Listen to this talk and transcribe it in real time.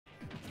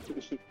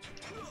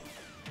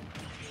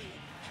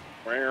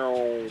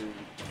Oh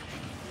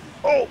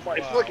my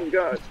fucking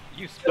god!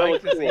 You That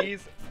was spiked his cool.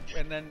 E's,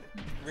 and then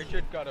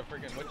Richard got a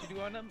friggin' what you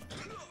do on him?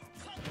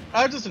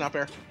 Just an up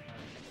air.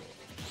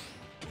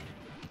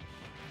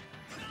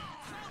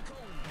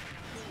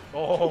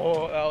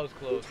 Oh, that was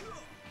close.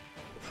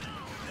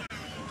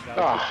 That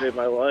was Saved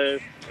my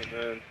life, and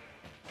then.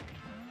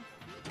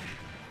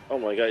 Oh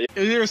my god! It's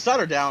either side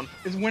or down.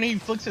 It's when he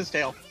flicks his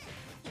tail.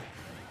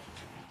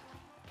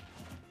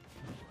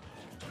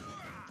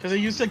 Because it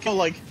used to kill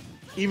like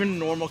even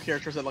normal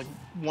characters at like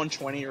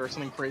 120 or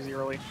something crazy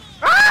early.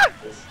 Ah!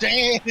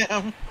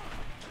 Damn!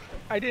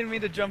 I didn't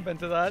mean to jump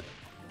into that.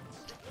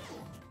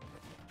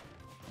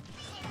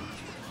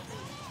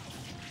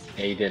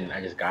 Yeah, you didn't.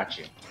 I just got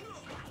you.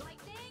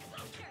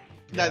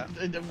 That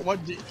what?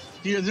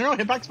 Is there no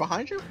hitbox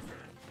behind you?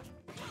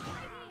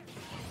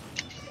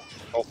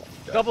 Oh,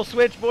 Double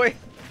switch, boy.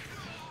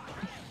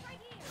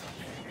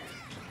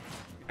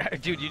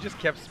 Dude, you just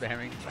kept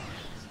spamming.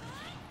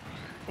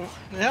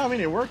 Yeah, I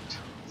mean it worked.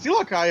 See,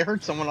 look, I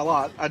hurt someone a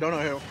lot. I don't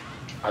know who.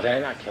 Oh, did I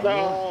not kill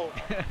no!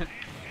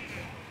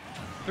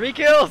 3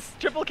 kills,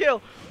 triple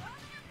kill.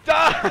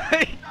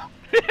 Die.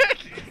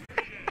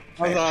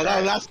 I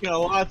was asking a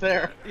lot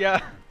there.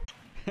 Yeah.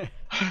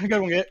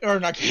 Good one, or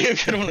not good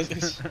one is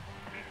this.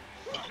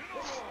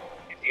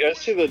 You guys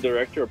see the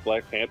director of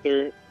Black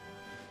Panther,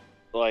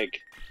 like,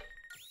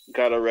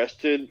 got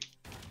arrested,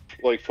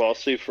 like,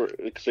 falsely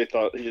because they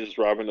thought he was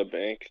robbing a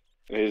bank,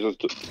 and he was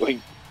just like,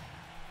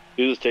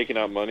 he was just taking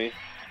out money.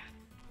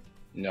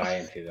 No, I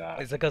didn't see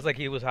that. Is it because like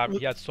he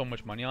had so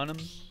much money on him?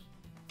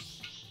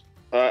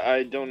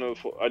 I don't know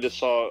if I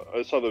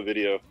saw the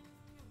video.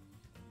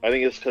 I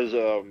think it's because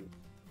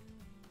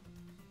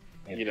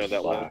you know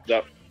that one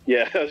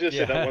yeah, I was gonna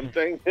say that one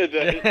thing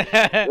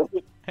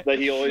that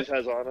he always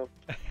has on him.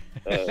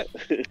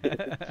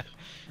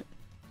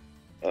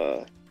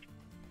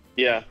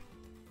 Yeah.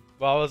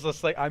 Well, I was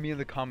just like, I mean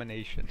the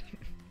combination.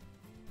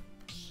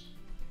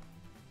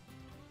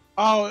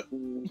 Oh,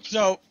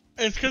 so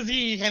it's because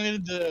he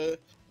handed the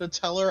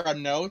teller a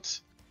note.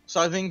 So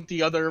I think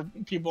the other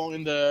people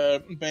in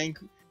the bank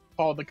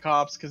called the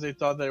cops because they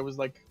thought that it was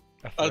like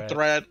a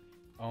threat.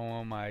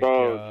 Oh my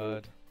Oh.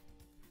 god.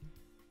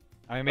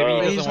 I mean, maybe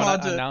he He's doesn't want to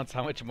wanted to- announce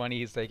how much money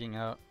he's taking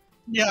out.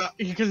 Yeah,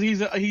 because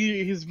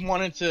he's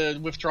wanted to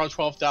withdraw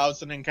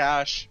 12,000 in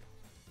cash.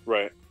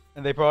 Right.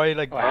 And they probably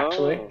like, Oh,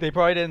 actually? they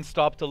probably didn't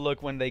stop to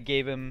look when they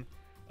gave him,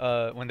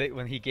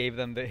 when he gave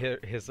them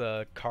his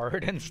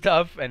card and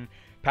stuff and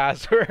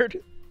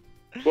password.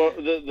 Well,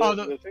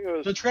 the thing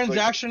was The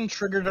transaction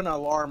triggered an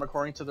alarm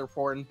according to the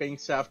report, and bank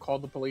staff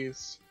called the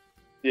police.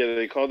 yeah,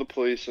 they called the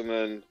police, and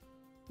then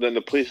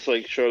the police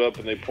like showed up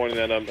and they pointed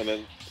at him, and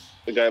then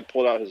the guy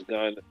pulled out his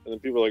gun, and then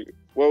people were like,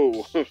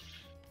 "Whoa!"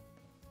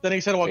 Then he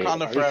said Wait,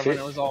 Wakanda are you forever, and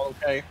serious? it was all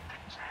okay.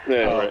 Yeah,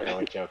 Oh, right. okay,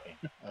 we're joking.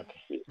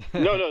 Okay.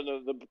 No.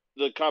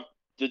 The cop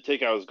did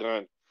take out his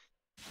gun.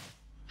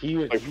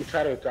 You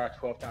try to withdraw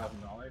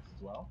 $12,000 as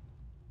well?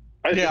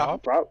 Yeah.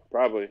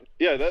 Probably.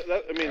 Yeah,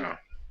 that I mean.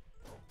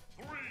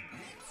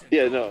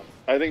 Yeah, no.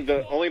 I think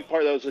the only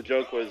part that was a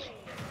joke was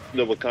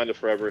the Wakanda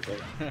Forever thing.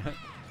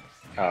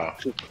 Oh.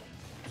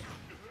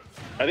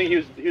 I think he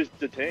was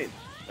detained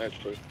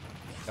actually,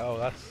 Oh,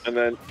 that's. and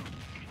then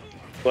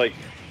like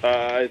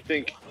I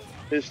think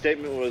his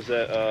statement was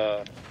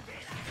that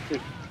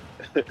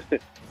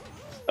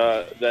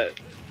that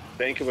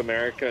Bank of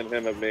America and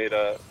him have made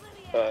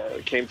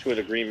came to an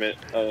agreement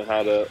on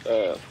how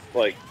to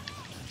like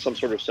some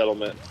sort of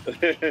settlement.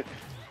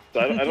 So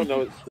I don't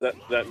know what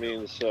that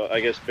means. So I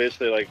guess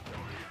basically like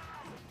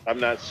I'm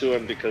not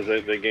suing because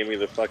they gave me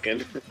the fucking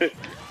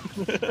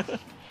the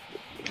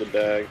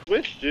bag.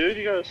 Switch, dude.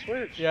 You gotta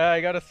switch. Yeah,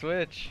 I gotta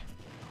switch.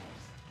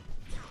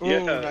 Ooh,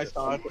 Yeah. nice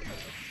dodge.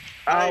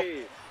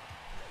 I'm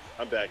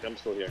back. I'm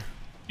still here.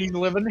 He's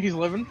living. He's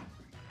living.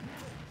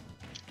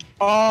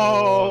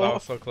 Oh, that Oh,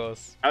 was so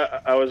close.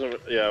 I wasn't.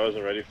 Yeah, I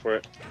wasn't ready for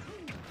it.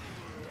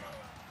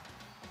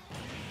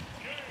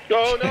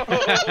 Oh no!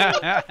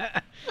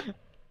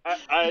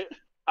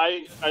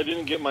 I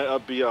didn't get my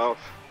up B off.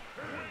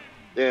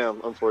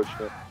 Damn,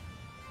 unfortunate.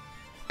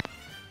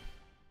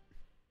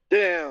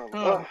 Damn.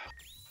 Oh.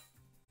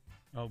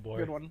 Oh boy.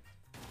 good one.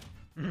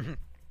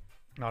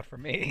 Not for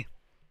me.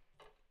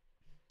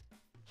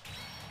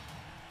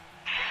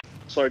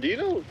 Sorry, do you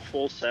know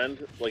Full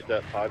Send, like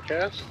that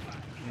podcast?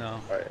 No.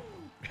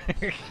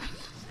 Alright.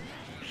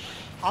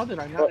 How did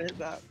I not hit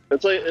that?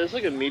 It's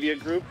like a media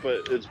group,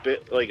 but it's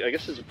like I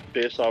guess it's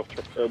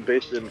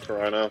based in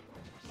Toronto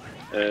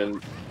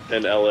and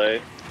LA.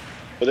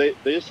 But they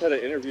just had an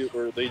interview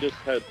where they just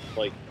had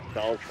like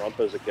Donald Trump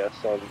as a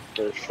guest on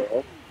their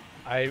show.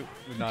 I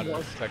would not have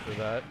expected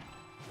that.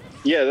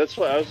 Yeah, that's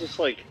what I was just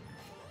like.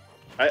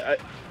 I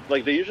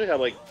like they usually have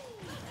like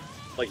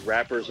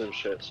rappers and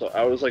shit. So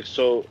I was like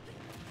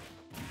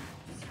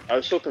I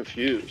was so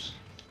confused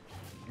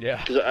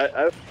Yeah.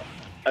 because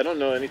I don't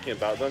know anything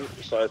about them,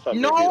 so I thought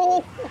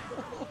No. maybe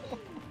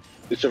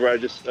except for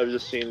I've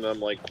just seen them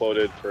like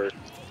quoted for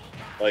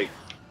like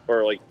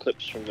or like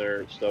clips from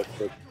their stuff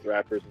with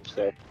rappers and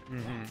stuff.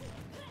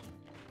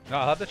 Mm-hmm. No,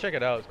 I'll have to check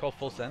it out. It's called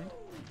Full Send.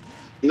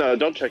 No,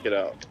 don't check it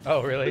out.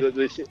 Oh, really? I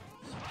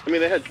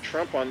mean, they had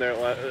Trump on there.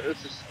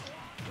 It's just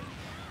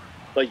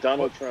like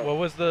Donald Trump. What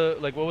was the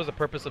what was the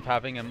purpose of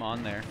having him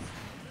on there?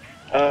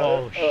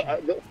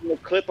 The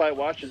clip I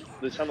watched,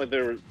 they sound like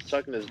they were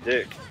sucking his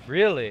dick.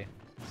 Really?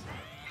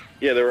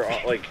 Yeah, they were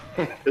like,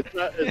 it's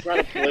not a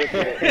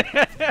political.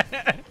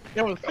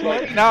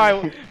 Now I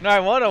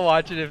want to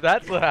watch it if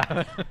that's what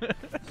happened.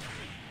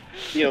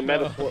 You know,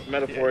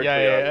 metaphorically.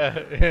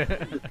 Yeah.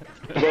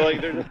 But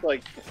like, they're just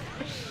like,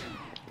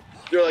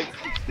 oh,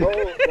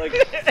 like.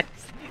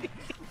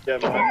 Yeah,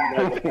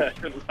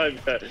 my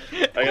bad.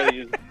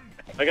 I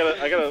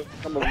gotta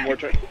come up with more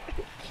try.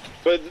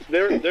 But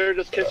they're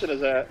just kissing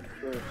his ass.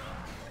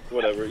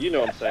 Whatever, you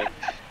know what I'm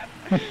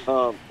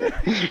saying.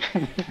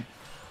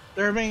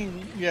 They're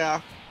being,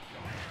 yeah.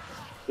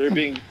 They're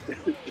being,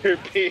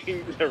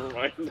 never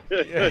mind.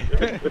 There's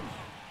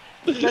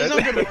no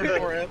good word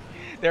for it.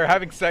 They're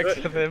having sex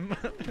with him.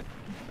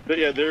 But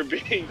yeah, they're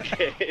being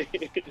gay.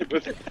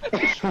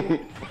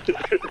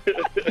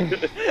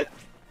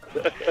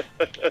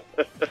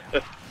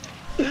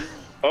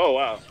 Oh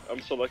wow,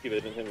 I'm so lucky they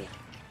didn't hit me.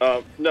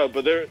 No,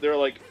 but they're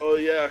like, oh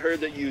yeah, I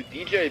heard that you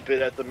DJ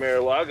bit at the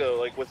Mar-a-Lago.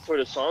 Like, what sort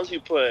of songs you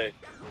play?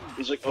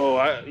 He's like,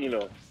 oh, you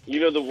know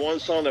the one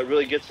song that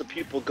really gets the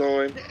people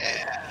going.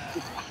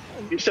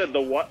 He said the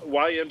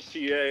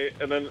YMCA,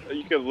 and then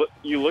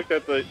you looked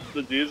at the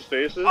dudes'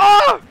 faces.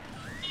 Oh!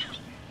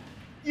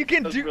 You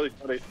can That's do. really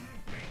funny.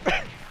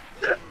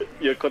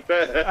 You clip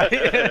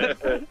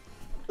that.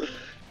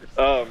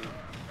 The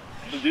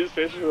dudes'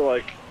 faces were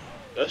like,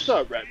 that's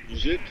not rap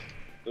music.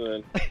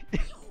 And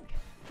then,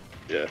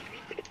 yeah,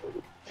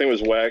 thing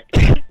was whack.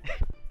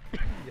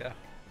 Yeah.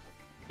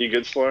 You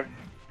good, Slur?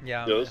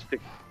 Yeah. Yo,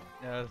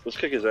 Yeah. let's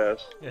kick his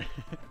ass. Yeah.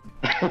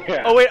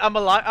 Yeah. Oh wait, I'm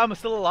alive. I'm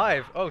still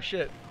alive. Oh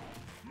shit.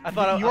 I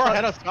thought You are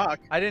ahead of stock.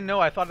 I didn't know.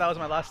 I thought that was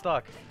my last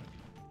stock.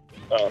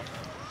 Oh,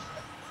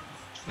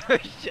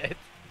 Shit.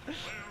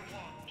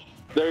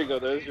 there you go.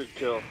 There's your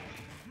kill.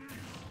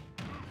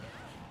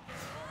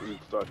 You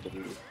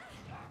fucking,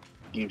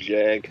 you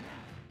jag.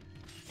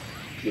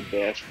 You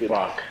bastard.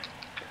 Fuck.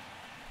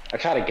 I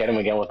tried to get him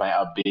again with my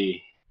up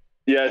B.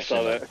 Yeah, I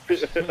saw that.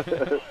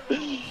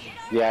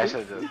 Yeah, I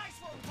should have.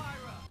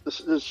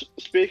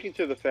 Speaking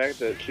to the fact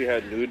that she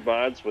had nude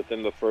mods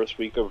within the first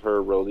week of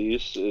her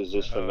release is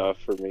just enough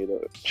for me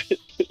to.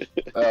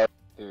 Fan,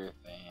 yeah.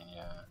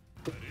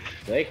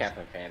 They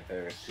Captain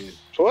Panther too.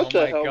 What Oh the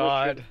my hell?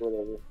 God.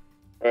 Whatever.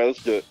 Alright,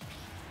 let's do it.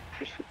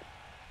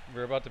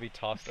 We're about to be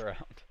tossed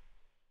around.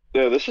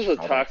 Yeah, this is a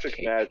Oh, toxic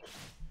okay. match.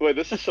 Wait,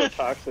 this is so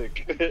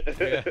toxic.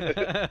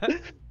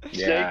 Yeah.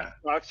 Snake,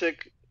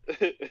 toxic.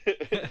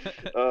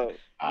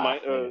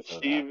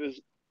 Steve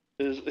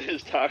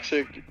is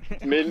toxic. Good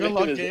Midminton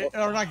luck, is. Gabe.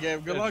 Or not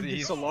Gabe. Good luck,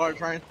 Aziz. Solar,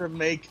 trying to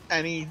make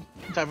any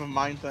type of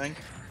mind thing.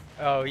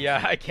 Oh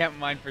yeah, I can't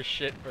mine for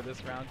shit for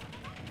this round.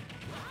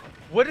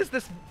 What is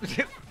this?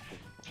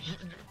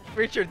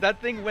 Richard, that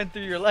thing went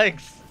through your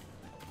legs.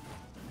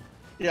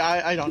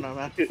 Yeah, I don't know,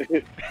 man.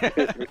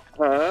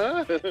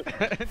 Huh?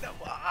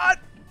 What?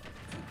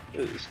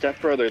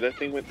 Stepbrother, that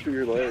thing went through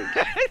your legs.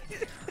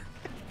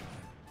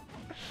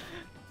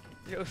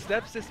 Yo,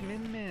 Steps is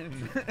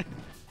Min.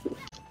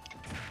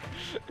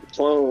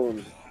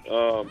 Clone.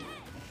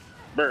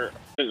 Brr.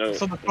 No.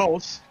 So the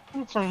Colts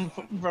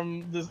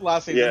from this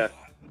last season.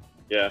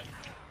 Yeah. Yeah.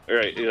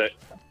 Alright,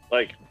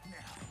 like.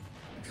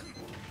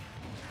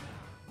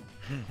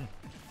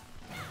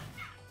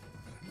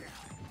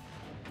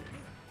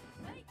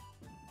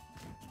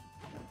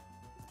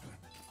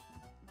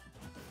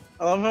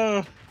 I love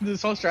how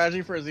this whole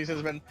strategy for Aziz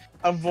has been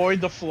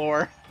avoid the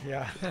floor.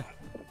 Yeah.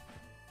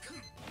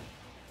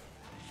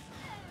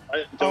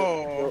 I don't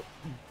know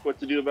what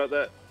to do about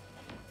that.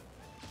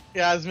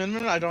 Yeah, as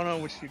Minmin, I don't know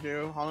what you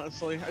do,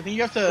 honestly. I think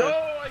you have to.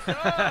 Oh my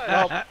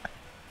god!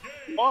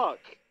 Fuck!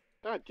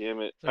 God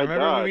damn it! So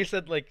remember I when we dodged.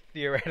 said like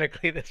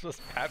theoretically this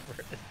was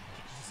Pepper?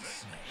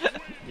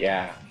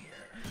 Yeah. I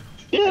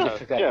Yeah, just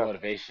took that yeah.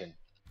 motivation.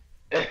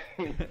 Hey,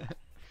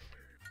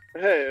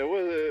 it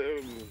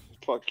was.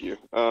 Fuck you.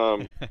 Yeah.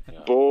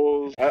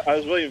 Bulls. I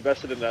was really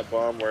invested in that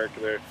bomb work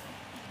there.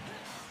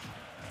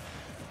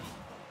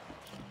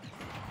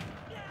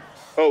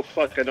 Oh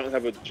fuck! I don't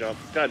have a jump.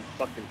 God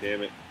fucking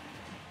damn it!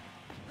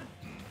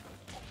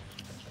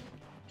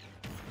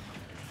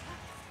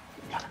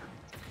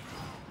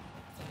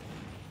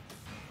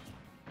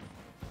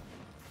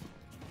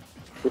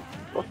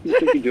 What do you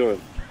think you're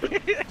doing?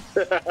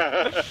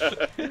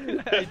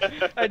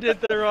 I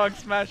did the wrong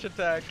smash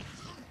attack.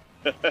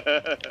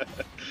 I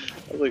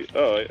was like,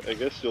 oh, I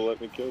guess you'll let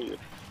me kill you.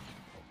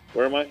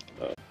 Where am I?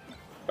 Oh.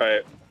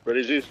 Alright,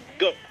 ready, Zeus?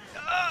 Go!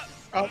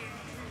 Oh,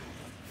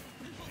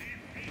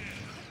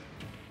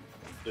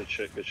 Good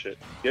shit, good shit.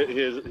 Yeah,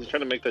 he's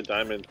trying to make the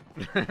diamond.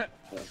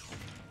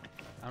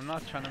 I'm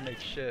not trying to make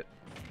shit.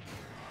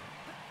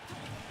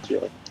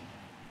 Yeah.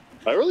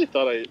 I really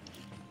thought I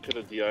could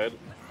have DI'd.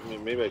 I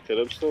mean, maybe I could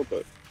have still,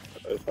 but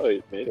I thought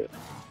I made it.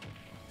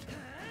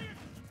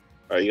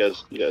 Alright, you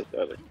guys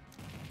got it.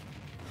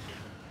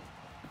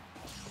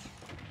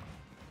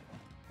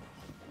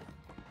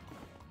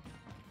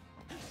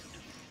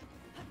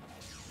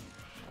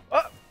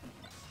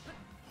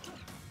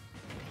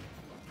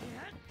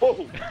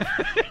 Oh!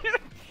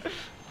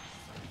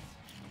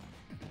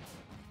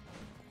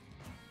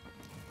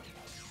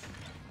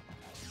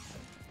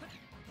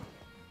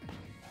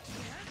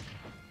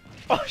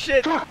 Oh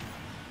shit! Wow.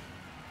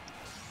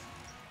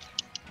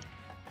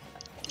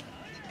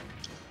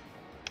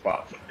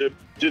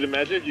 Dude,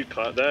 imagine if you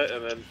caught that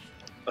and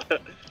then,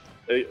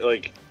 it,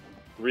 like,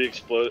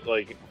 re-explode,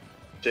 like,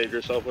 save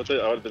yourself with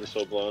it. I would have been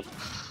so blown.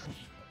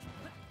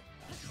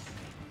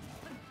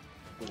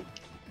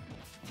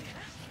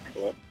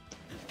 What?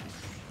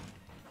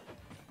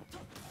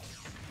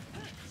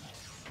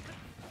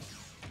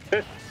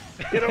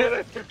 Get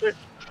over there!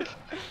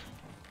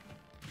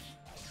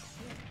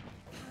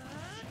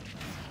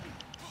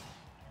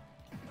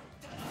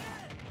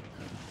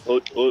 Oi,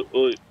 oi,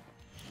 oi.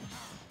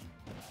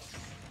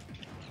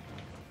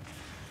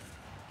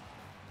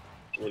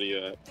 What are you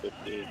at?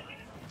 15.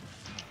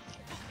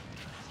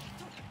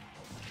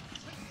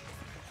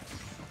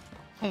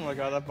 Oh my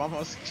god, that bomb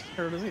was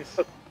cure disease.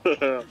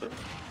 God,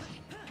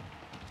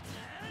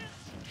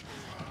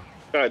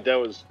 that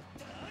was.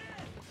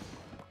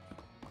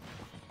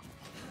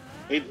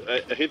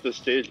 I hate the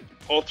stage.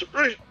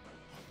 Alteration!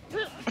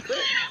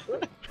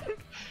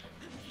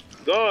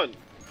 Gone!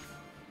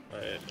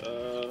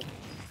 Alright,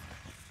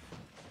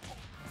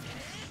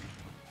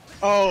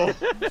 Oh!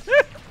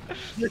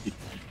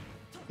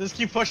 Just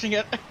keep pushing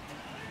it.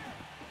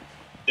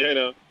 yeah, I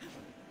know.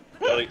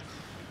 Like,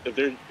 if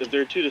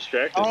they're too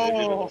distracted, maybe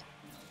Oh! they'll-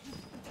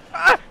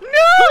 Ah, no!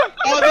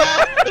 Oh,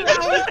 that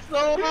was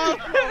so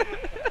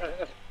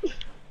awesome!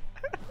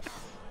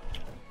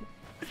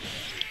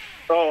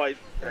 Oh, I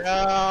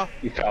Yeah.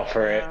 You fell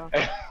for it.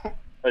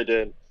 I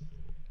did.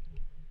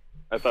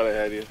 I thought I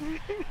had you.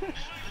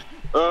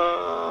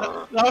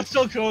 That was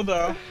still cool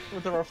though,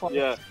 with the reflex.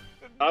 Yeah.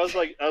 I was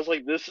like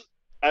this.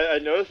 I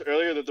noticed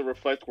earlier that the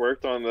reflect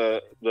worked on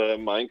the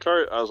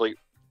minecart. I was like,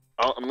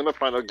 I'm gonna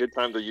find a good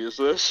time to use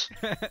this.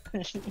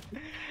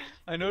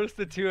 I noticed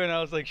it too, and I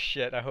was like,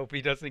 shit. I hope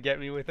he doesn't get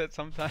me with it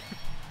sometime.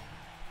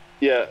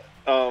 Yeah.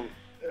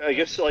 I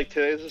guess like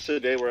today's just a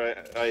day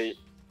where I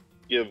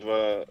give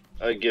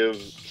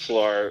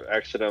Solar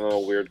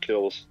accidental weird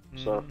kills.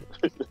 So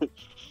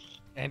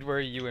And where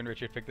you and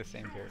Richard picked the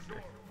same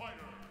character.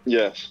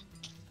 yes.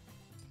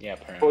 Yeah,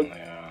 apparently.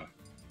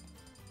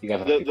 You guys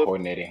have to be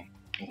coordinating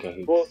in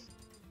cahoots. Well,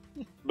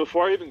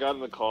 before I even got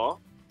in the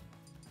call,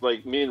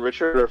 like me and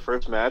Richard, our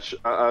first match,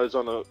 I was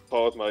on the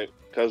call with my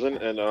cousin,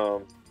 and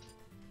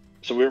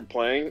so we were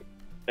playing,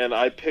 and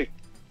I picked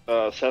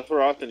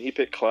Sephiroth, and he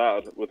picked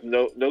Cloud with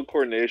no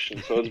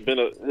coordination. So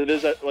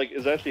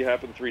it's actually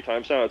happened 3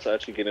 times now. It's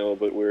actually getting a little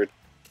bit weird.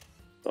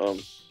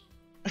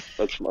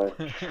 That's my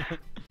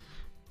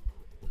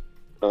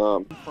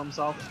For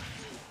himself.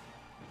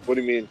 What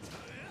do you mean?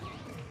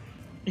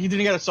 He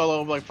didn't get a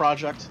solo like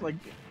project. Like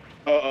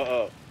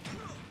Oh.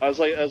 I was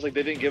like,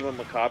 they didn't give him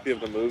a copy of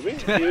the movie.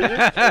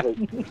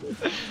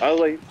 I was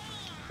like,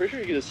 pretty sure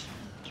you can just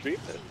stream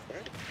it,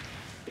 right?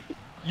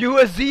 You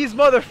Aziz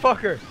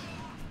motherfucker!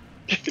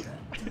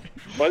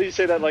 Why do you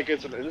say that like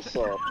it's an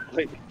insult?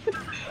 Like,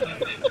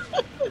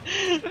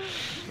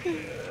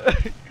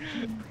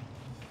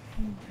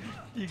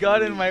 You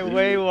got in my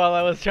way while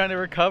I was trying to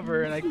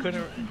recover, and I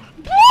couldn't.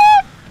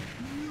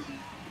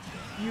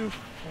 You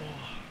fool.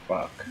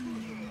 Fuck.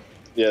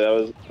 yeah, that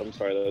was. I'm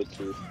sorry, that was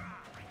too.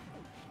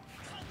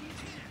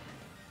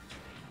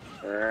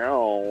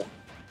 Wow.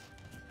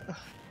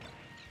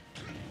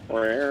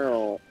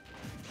 Wow.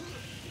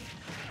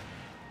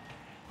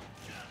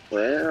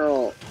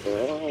 Wow.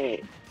 Oh.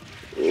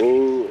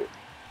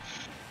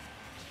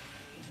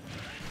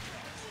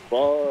 Oh.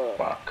 Fuck.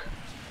 Fuck.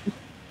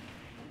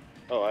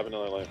 Oh, I have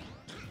another life.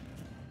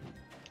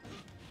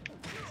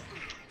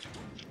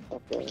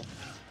 Okay.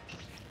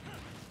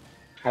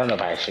 I don't know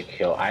if I should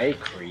kill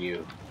Ike or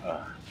you.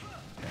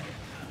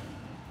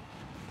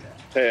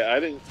 Hey, I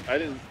didn't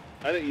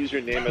use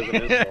your name as an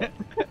insult.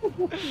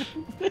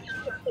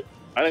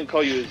 I didn't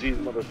call you Aziz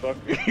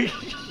motherfucker.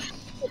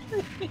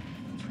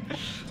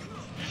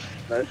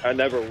 I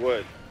never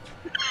would.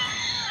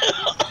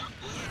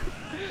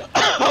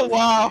 oh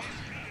wow.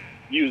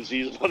 You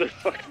Aziz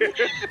motherfucker.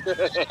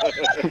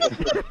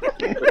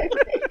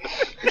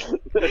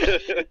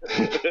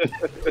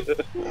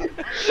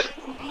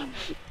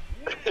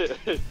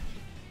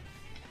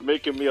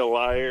 Making me a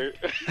liar.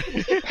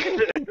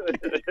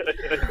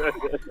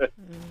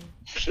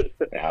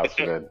 Yeah, that's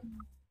good.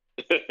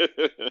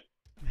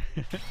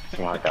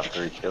 So I got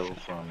 3 kills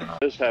from. I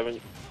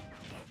haven't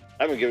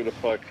given a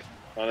fuck,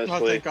 Oh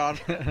honestly. thank God.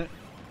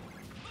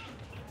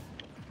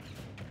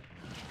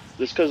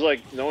 Just cause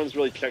like no one's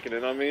really checking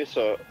in on me,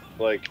 so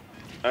like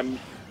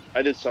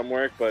I did some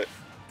work, but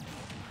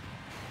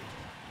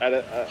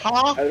I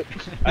Huh?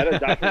 had a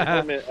doctor's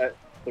appointment at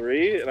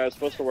 3, and I was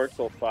supposed to work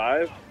till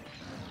 5,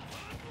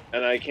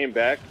 and I came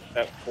back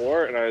at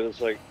 4, and I was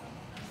like,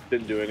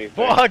 didn't do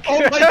anything. Fuck! Oh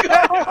my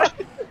God.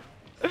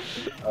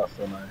 Oh,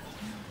 so nice.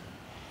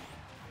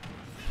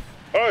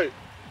 Alright.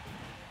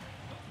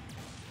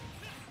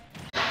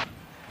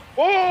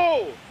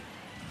 Whoa!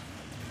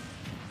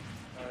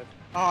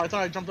 Oh, I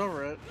thought I jumped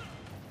over it.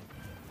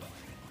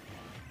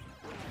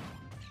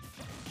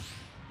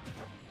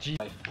 Gee.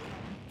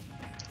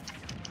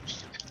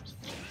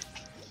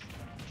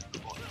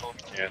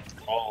 Yeah,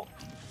 all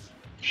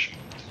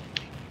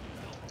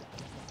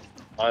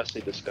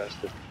honestly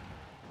disgusted.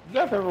 You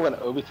guys remember when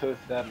Obito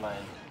said like,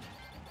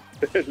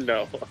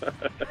 No.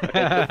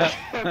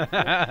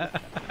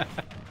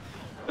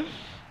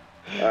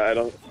 I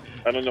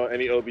don't know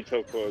any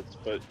Obito quotes,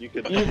 but you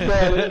could. he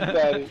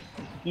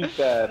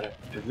said,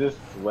 "Is this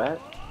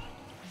sweat?"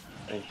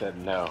 And he said,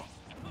 "No."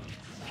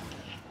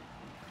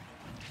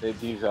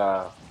 These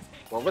well,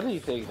 what did he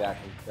say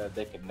exactly? He said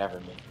they could never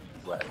make me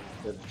sweat.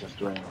 It's just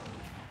rain.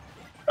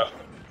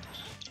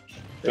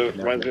 So it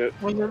reminds me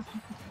of-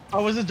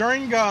 Was it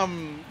during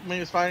when he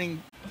was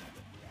fighting?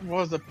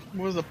 What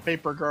was the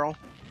paper girl?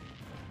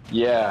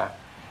 Yeah.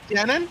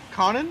 Karen?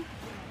 Karen?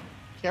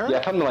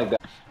 Yeah, something like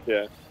that.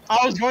 yeah.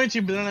 I was going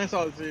to, but then I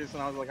saw the series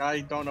and I was like,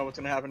 I don't know what's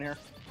gonna happen here.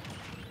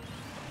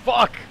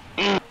 Fuck!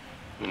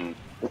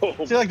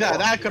 See, like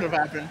that could have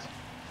happened.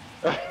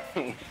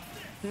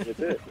 It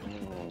did.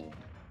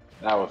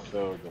 That was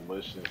so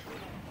delicious.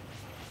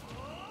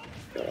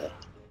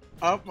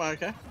 Oh,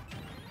 okay.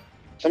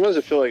 Sometimes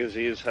I feel like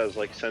Aziz has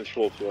like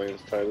sensual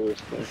feelings tied to this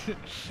thing.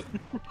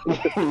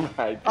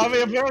 I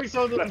mean, apparently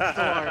so does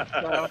Star.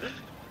 So.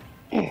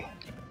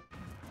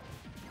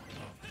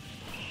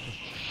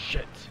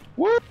 Shit.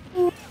 Woo!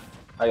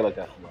 How you like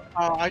that smile?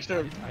 Oh, I should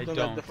have I done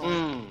don't. that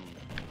differently.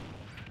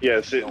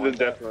 Yes, Don't like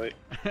that. definitely.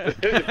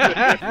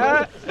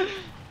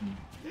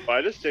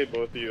 I just say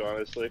both of you,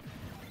 honestly.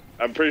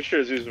 I'm pretty sure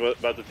Aziz is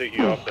about to take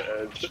you off the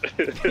edge.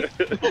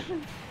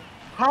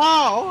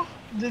 How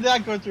did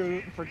that go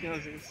through for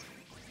Kinosis?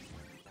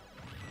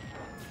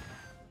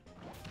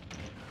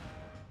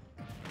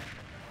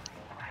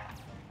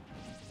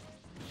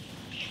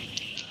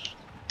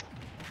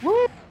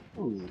 Woo!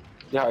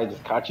 Yeah, I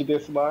just caught you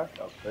this smile.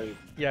 That was crazy.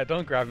 Yeah,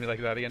 don't grab me like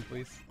that again,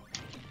 please.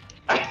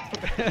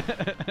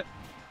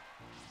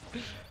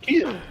 Can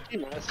you not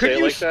Could say it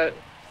you like that?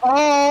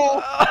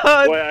 Oh!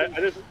 Boy,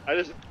 I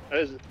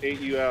just ate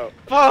you out.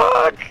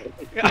 Fuck!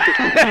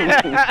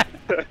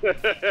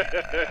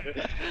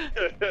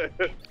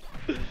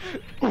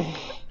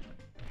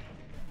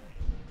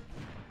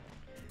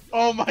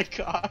 Oh my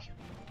god!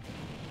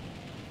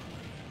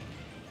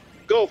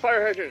 Go,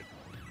 fire hydrant!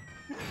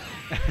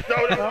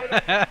 No.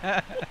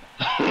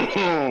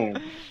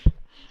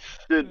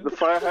 Dude, the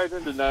fire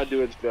hydrant did not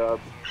do its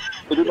job.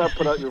 It did not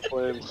put out your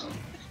flames.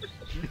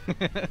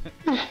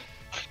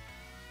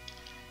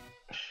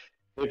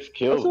 6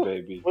 kills,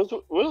 baby. What's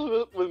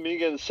with me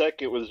getting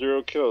second with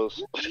 0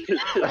 kills? I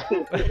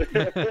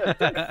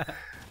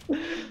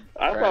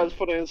thought I was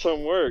putting in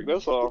some work,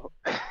 that's all.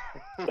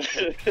 I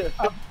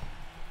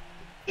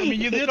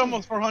mean, you did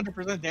almost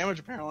 400% damage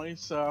apparently,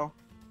 so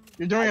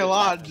you're doing a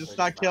lot, just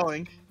not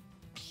killing.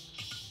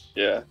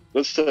 Yeah,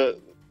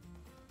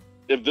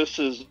 if this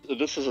is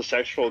a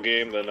sexual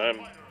game, then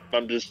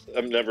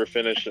I'm never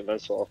finishing.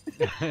 That's all.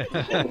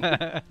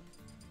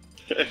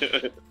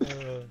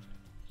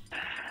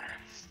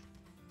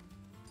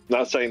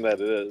 Not saying that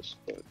it is,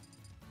 but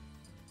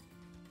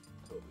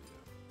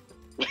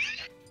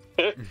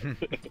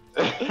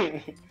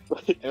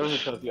Everyone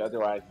tells you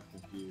otherwise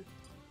is confused.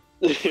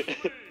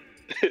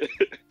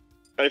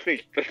 I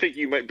think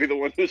you might be the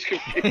one who's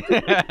confused.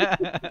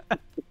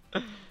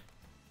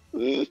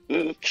 There's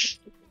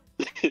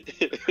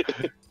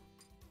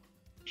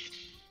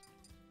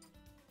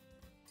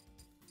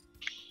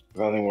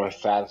nothing more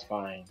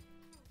satisfying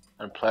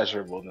and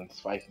pleasurable than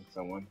spiking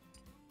someone.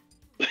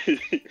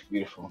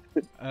 Beautiful.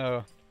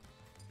 Oh.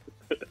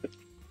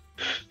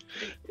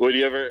 Would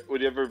you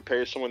ever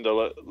pay someone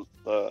to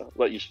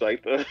let you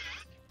spike them?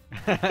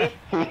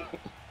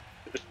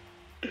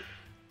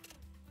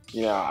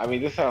 You know, I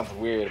mean, this sounds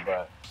weird,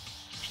 but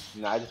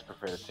you know, I just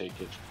prefer to take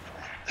it.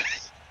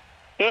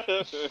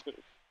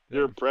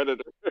 You're a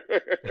predator.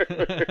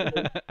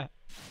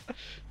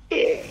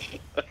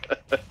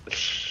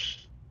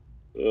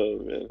 Oh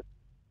man.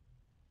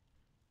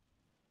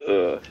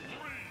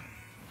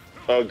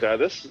 Oh god,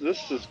 this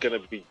is gonna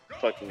be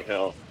fucking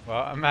hell.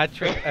 Well, I'm at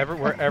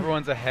where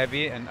everyone's a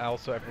heavy and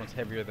also everyone's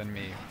heavier than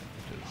me,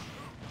 which is...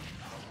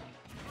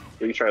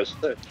 What are you trying to say?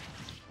 What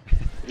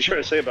are you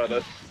trying to say about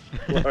us?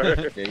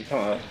 Yeah, you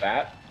calling us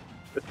fat?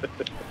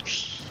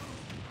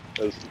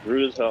 That's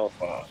rude as hell.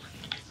 Fuck.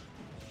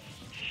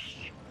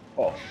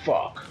 Oh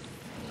fuck.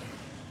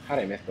 How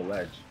did I miss the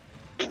ledge?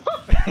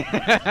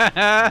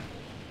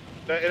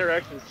 That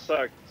interaction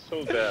sucked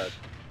so bad.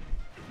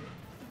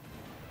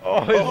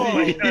 Oh,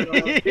 my god.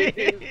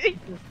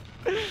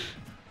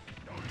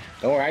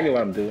 Don't worry, I know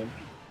what I'm doing.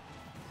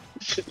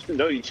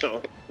 No, you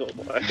don't. Oh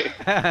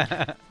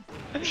my.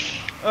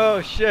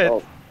 Oh shit.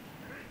 Oh.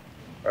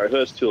 Alright, who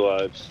has 2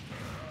 lives?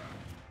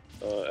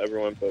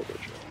 Everyone but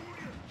Richard.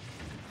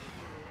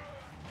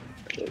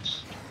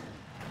 Yes.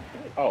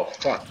 Oh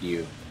fuck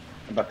you.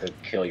 I'm about to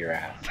kill your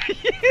ass.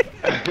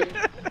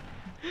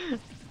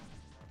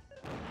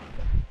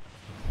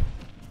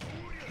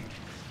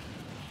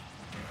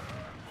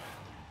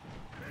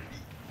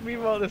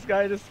 Meanwhile, this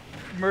guy just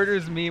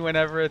murders me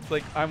whenever it's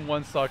like I'm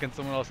 1 stock and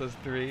someone else has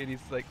 3, and he's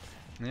like,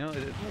 you know,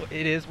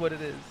 it is what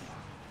it is.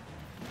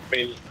 I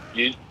mean,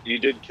 you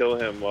did kill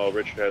him while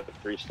Richard had the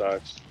 3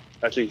 stocks.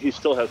 Actually, he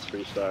still has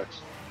 3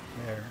 stocks.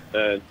 There.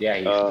 And Yeah,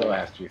 he still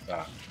has 3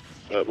 stocks.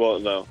 well,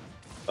 no,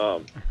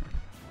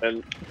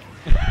 and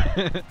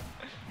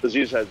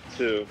Aziz had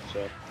 2,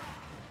 so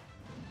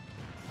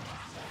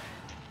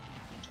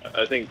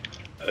I think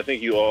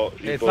you all.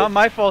 You It's both, not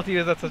my fault he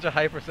is at such a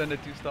high percent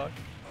of 2 stock.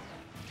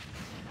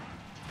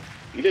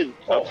 You did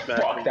Oh, up smash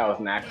fuck, me. that was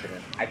an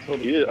accident. I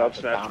totally You did forgot up the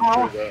smash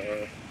down- me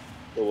through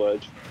the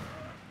ledge.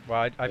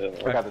 Wow, I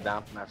forgot the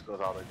down smash goes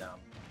all the way down.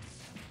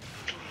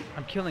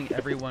 I'm killing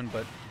everyone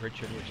but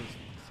Richard, which is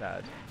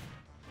sad.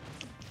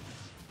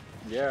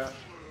 Yeah.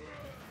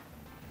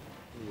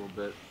 A little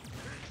bit.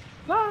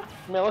 Nah, I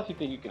mean, unless you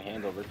think you can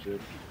handle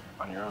Richard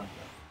on your own.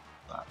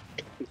 Nah.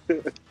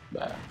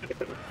 Nah.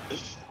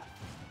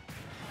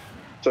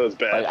 So it's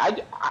bad.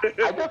 Like,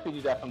 I definitely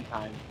do that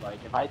sometimes.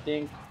 Like, if I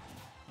think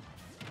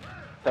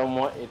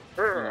someone, it's,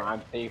 you know,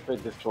 I'm safer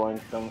destroying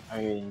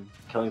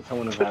killing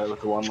someone who had it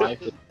with 1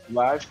 life,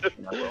 live,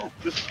 I will.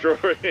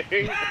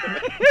 Destroying.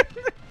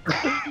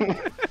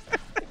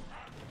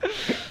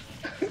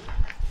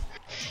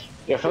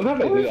 Yeah,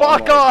 sometimes I do that.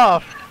 Fuck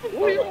off!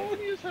 What do you want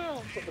to use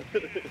hell?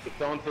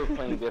 Someone's still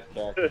playing this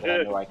character that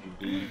I know I can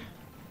beat.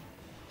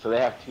 So they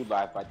have 2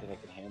 lives, but I think I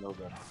can handle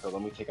them. So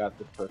let me take out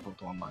this person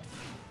with 1 life.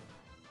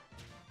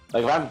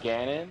 Like if I'm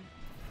Ganon,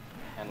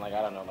 and like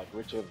I don't know, like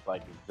Richard's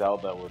like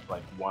Zelda with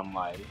like 1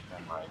 life,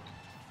 and like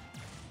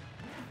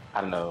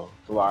I don't know,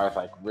 Solar's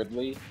like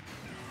Ridley,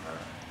 or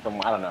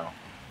someone, I don't know.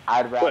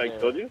 I'd rather. Wait, I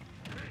killed you?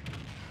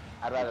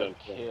 I'd rather Don't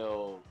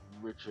kill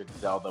Richard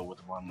Zelda with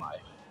 1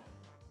 life.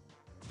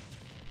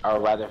 I'd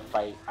rather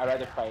fight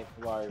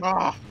Solar's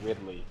Ah.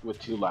 Ridley with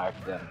 2 lives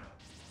than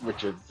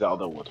Richard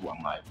Zelda with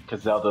 1 life,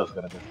 because Zelda's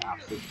gonna just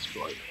absolutely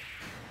destroy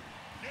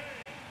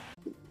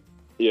you.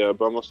 Yeah,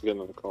 but I'm also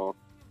getting on the call.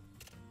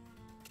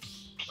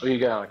 Who you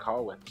get on a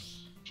call with?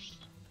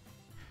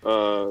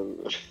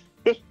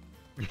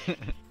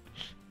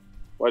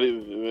 Why do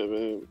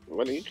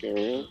you care,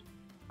 man?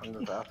 I'm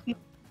just asking.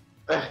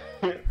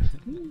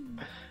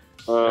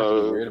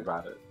 I'm weird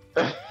about it.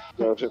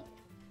 Gotcha.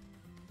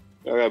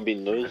 I gotta be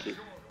nosy.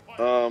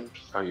 Oh,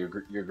 your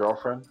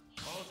girlfriend?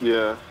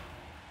 Yeah.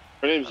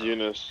 Her name's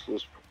Eunice.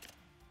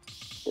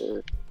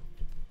 Yeah.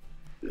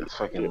 That's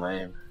fucking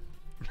lame.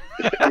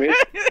 I mean,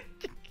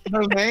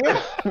 Her name?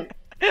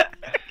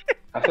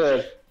 I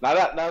said, not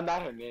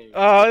her name.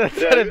 Oh, that's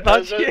yeah, what it's I not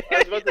was you.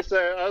 about to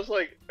say, I was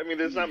like, I mean,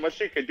 there's not much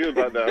you can do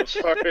about that. I'm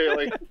sorry,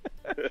 like.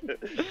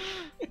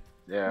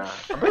 Yeah,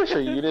 I'm pretty sure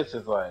Eunice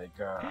is like,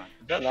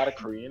 is that not a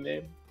Korean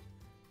name?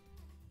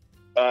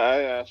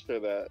 I asked her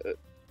that.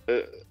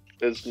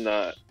 It's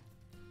not.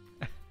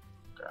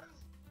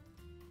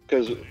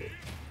 Because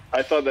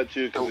I thought that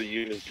too, because of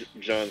Eunice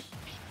John.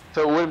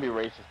 So it wouldn't be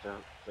racist to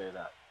say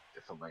that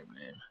it's a lame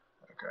name.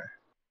 Okay.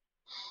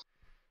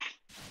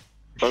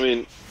 I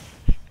mean,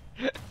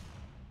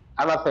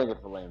 I'm not saying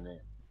it's a lame name.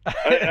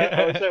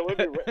 I would say it would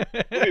be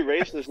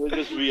racist. It would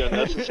just be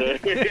unnecessary.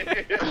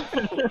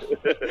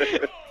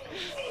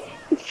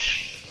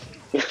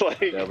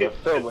 Like, Yeah, but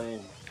still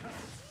lame.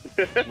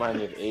 Remind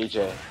me of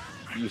AJ.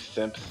 You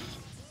simps.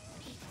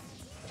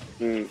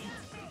 Hmm.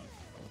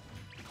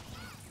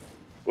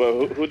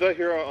 Well, who did I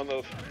hear on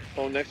the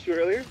phone next to you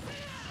earlier?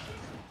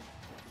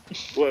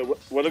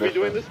 What are we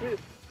doing this week?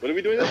 What are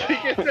we doing this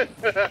weekend?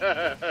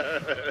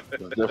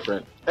 It's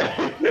different.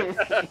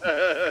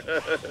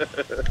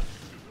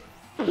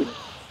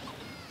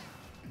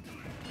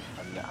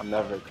 I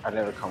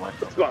never call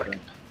myself a Fuck.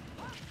 simp.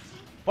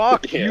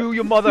 Fuck Yeah.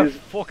 you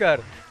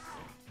motherfucker!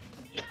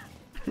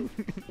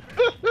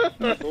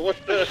 What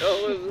the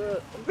hell is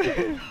that?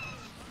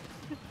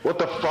 What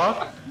the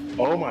fuck?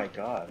 Oh my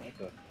god.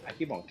 I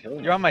keep on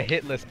killing You're on my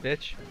hit list,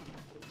 bitch.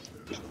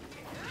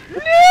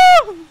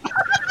 No!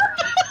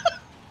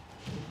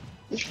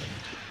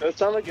 That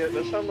sound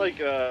like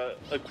a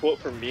quote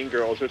from Mean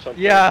Girls or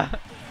something. Yeah.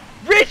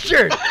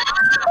 Richard!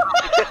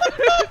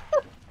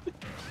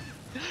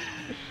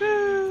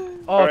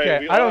 Alright, Okay,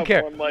 we I all don't have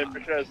care. 1 life,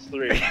 Richard has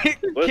 3.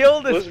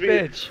 Kill this let's be-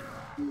 bitch.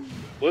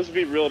 Let's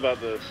be real about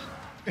this.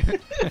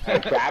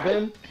 Grab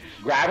him,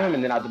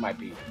 and then I'll do my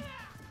beat.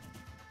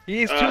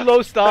 He's too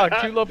low stock,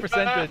 too low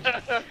percentage.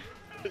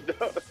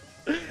 No,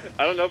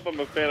 I don't know if I'm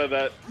a fan of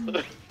that.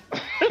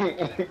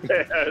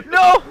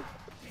 No!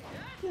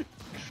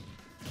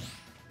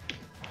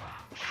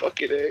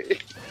 Fucking A.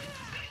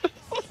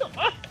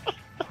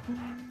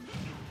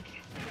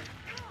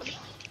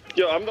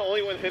 Yo, I'm the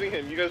only one hitting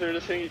him. You guys are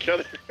just hitting each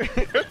other.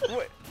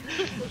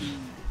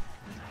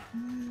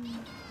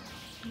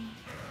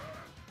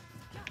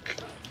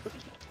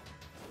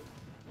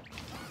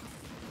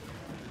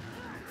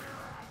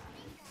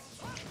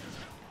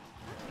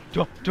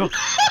 Don't.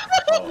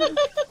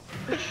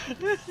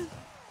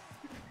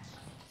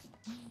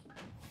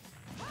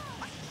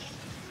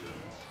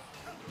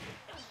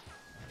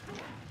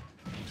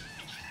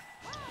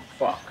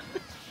 Fuck.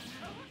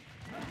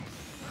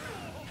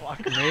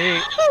 Fuck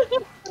me.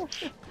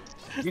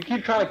 You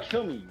keep trying to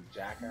kill me, you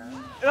jackass.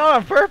 Not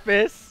on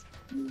purpose.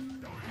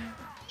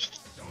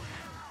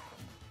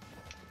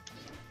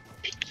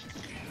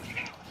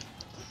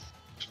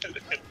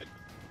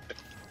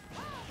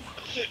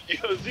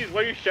 Yo, Z's,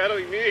 why are you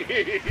shadowing me?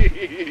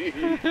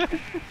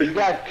 You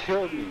guys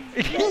killed me.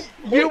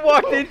 You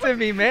walked into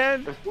me,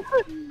 man.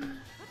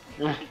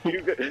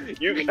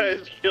 you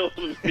guys killed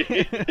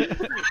me.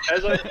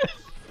 As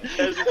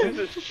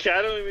this is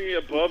shadowing me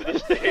above the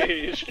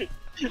stage.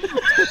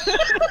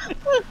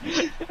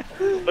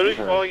 Literally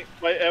following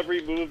my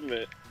every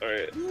movement.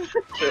 Alright.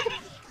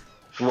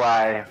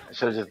 Why? I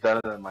should have just done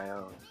it on my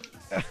own.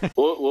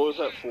 What was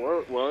that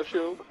for? Why don't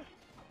you?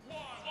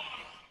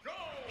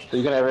 So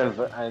you gonna ever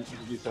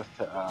introduce us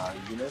to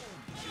Eunice?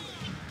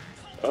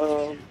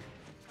 I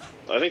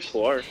think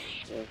Solar.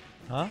 Yeah.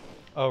 Huh?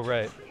 Oh,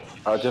 right.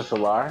 Oh, just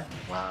Solar?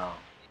 Wow.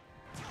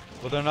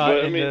 Well, they're not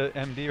But, I in mean- the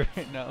MD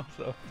right now,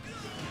 so.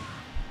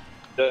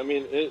 Yeah, I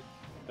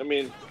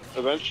mean,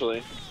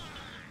 eventually.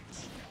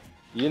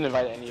 You didn't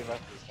invite any of us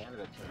to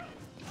Canada trip.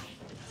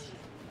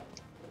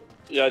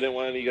 Yeah, I didn't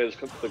want any of you guys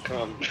to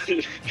come.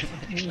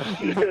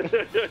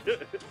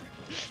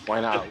 Why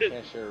not? We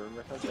can't share a room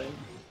or something?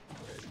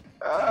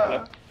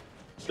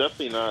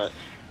 Definitely not.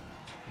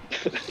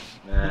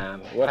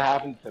 Man, what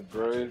happened to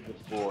bros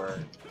before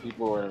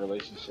people were in a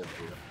relationship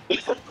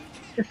with?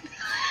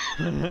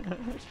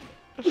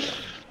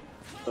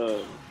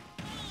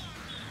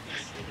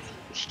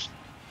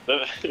 I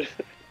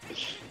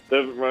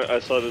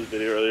saw this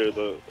video earlier.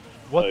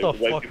 What Like, the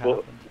white fuck people-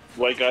 happened?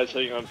 White guys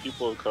hitting on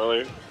people of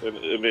color, and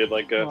it made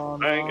like a Oh,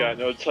 I ain't no. got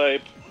no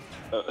type.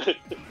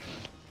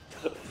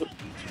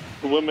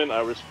 Women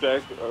I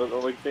respect are the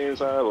only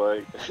things I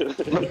like.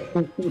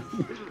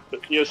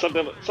 You know,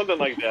 something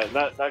like that.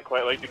 Not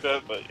quite like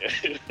that, but yeah.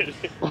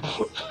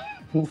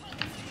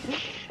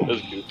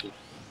 That's goofy.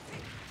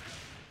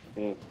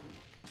 Mm.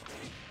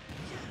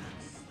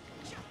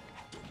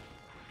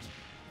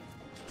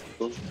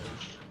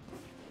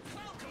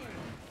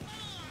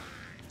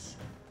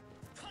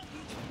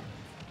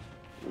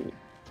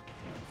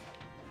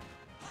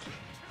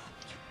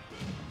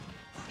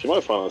 She might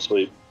have fallen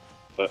asleep,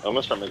 but I'm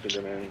gonna start making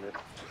dinner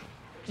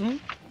anyway.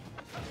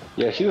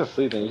 Yeah, she's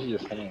asleep and you should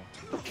just hang.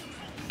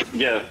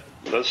 Yeah,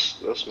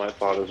 that's my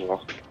thought as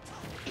well.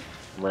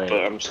 Right.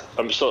 But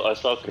I still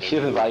have to. But she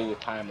doesn't value your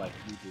time like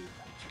you do.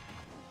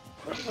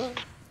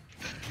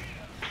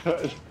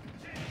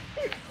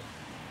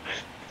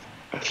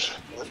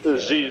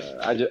 Aziz,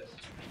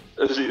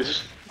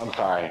 Aziz, I'm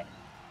sorry.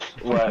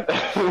 What?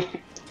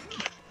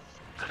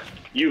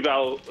 you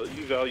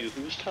value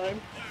whose time?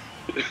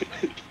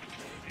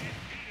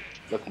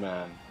 Look,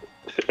 man.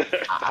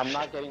 I'm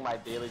not getting my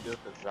daily dose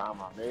of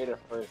drama. Married at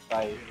First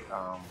Sight.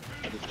 I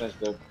just finished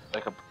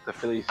the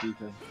Philly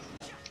season.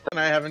 And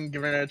I haven't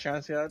given it a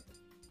chance yet.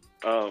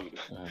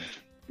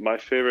 My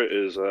favorite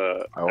is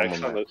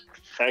want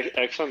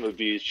X on the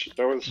beach.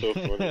 That one's so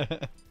funny.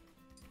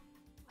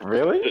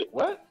 Really?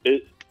 What?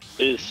 It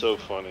is so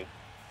funny.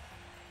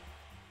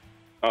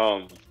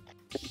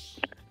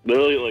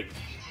 Literally, like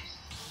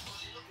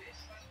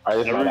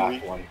Alright, this is my Every last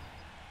week- one.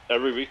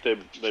 every week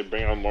they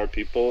bring on more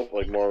people,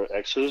 like more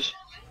exes.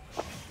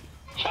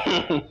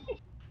 And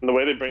the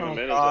way they bring Oh them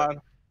in is god.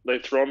 that they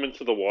throw them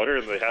into the water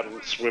and they have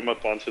them swim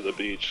up onto the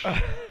beach.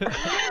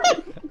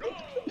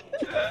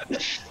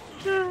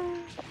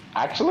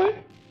 Actually?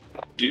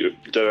 You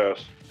dead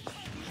ass.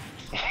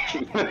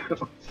 Wait,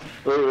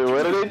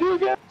 what do they do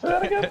again? Say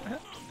that again?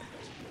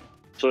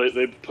 So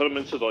they put them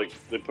into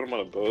they put them on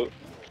a boat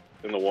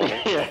in the water,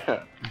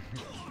 Yeah.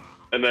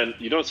 and then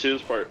you don't see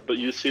this part, but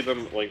you see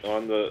them like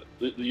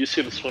you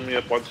see them swimming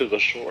up onto the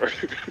shore,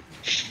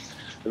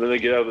 and then they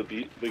get out of the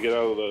beach, they get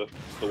out of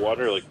the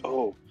water, like,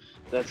 oh,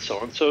 that's so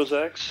and so's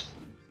ex,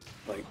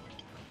 like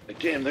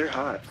damn, they're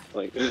hot,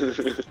 like.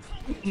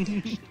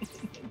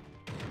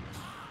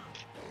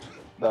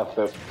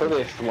 So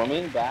they're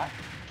swimming back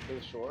to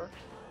the shore?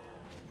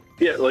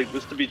 Yeah, like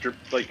this to be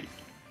like,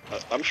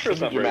 I'm sure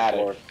it's not very Dramatic.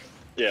 far.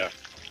 Yeah,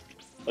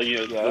 like you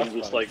know, Yeah, them that's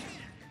just funny. like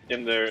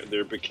in their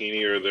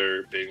bikini or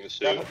their bathing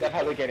suit. That's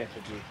how they get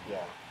introduced,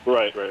 yeah.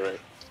 Right.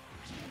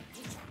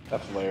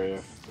 That's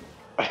hilarious.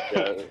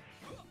 Yeah,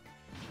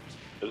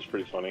 it's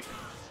pretty funny.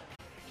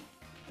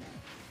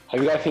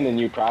 Have you guys seen the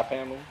new Proud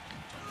Family?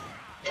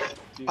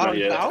 Not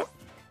yet. Out?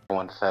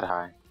 Everyone said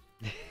hi.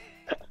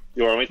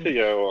 You want me to?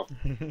 Yeah, well,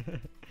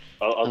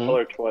 I'll Mhm. tell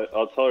her twice.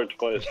 I'll tell her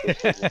twice.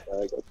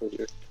 I told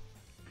you.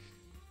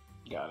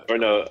 Got Or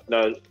no,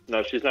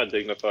 she's not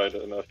dignified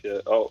enough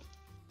yet. I'll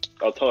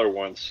tell her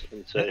once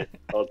and say,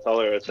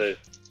 I'd say,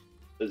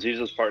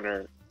 Aziz's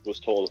partner was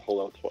told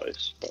hold out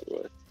twice, by the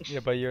way.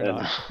 Yeah, but you're And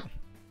not.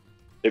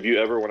 if you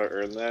ever want to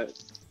earn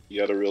that, you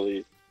gotta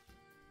really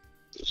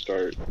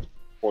start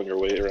pulling your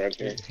weight around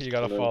here. You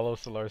gotta And then follow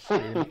Solar's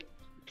stream.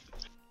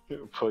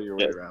 Pull your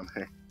way Yeah. around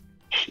there.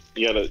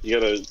 You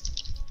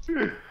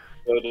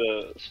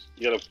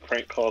gotta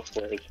prank call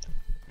for his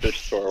fish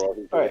store while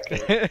he's Alright.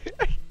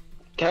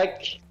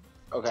 working.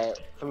 Okay,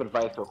 some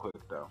advice real quick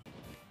though.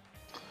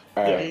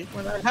 Wait Alright,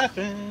 when that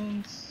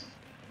happens.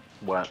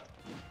 what?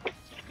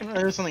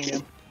 There's something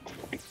in.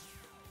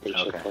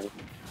 Okay.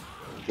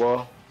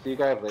 Well, see you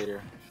guys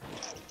later.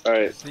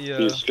 Alright, See ya.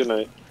 peace, good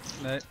night.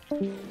 Night.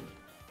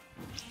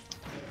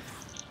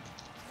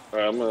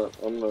 Alright, I'm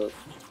gonna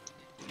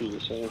do the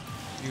same.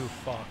 You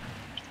fuck.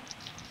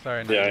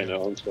 Sorry. Yeah, I you.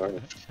 know, I'm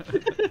sorry.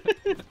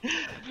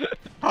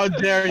 How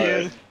dare you?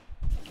 Alright.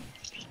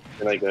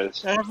 Good night,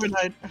 guys. Have a good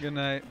night. Good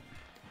night.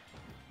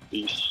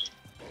 Peace.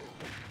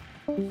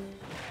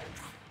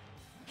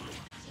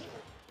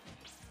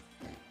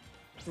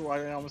 Ooh,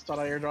 I almost thought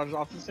I air dodged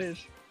off the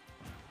stage.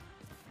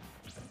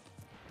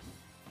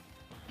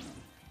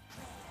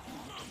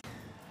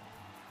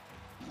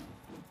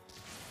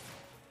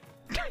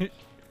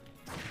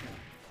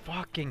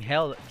 Fucking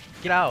hell.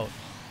 Get out.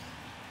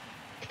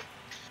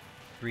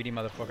 Greedy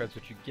motherfucker, that's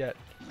what you get.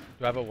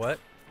 Do I have a what?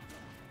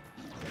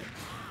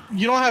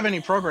 You don't have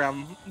any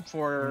program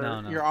for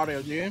No. your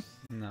audio, do you?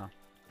 No.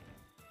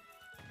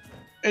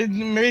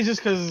 Maybe it's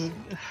just because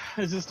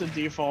it's just a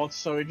default,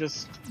 so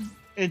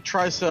it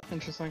tries to.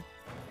 Interesting.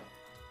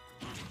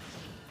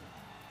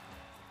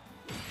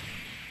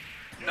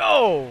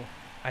 No!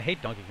 I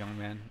hate Donkey Kong,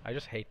 man. I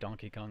just hate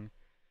Donkey Kong.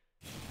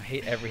 I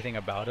hate everything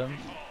about him.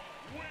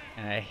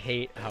 And I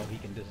hate how he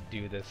can just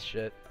do this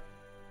shit.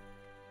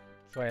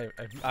 That's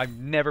why I've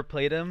never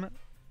played him.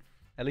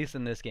 At least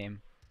in this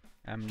game.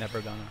 I'm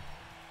never gonna.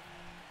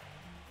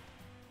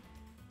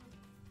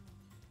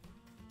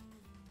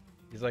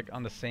 He's like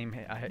on the same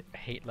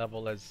hate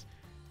level as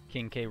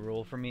King K.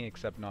 Rool for me,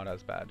 except not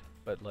as bad.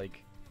 But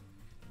like,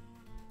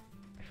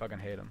 I fucking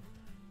hate him.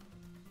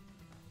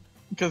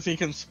 Because he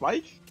can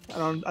spike?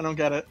 I don't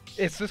get it.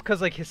 It's just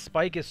because like his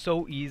spike is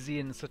so easy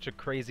and such a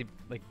crazy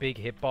like big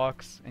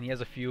hitbox, and he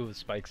has a few of his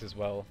spikes as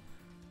well.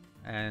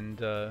 And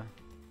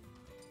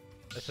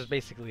that's just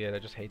basically it. I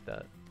just hate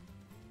that.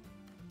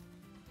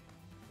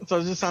 So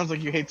it just sounds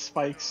like you hate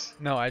spikes.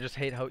 No, I just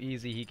hate how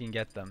easy he can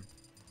get them.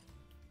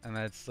 And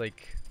that's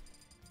like,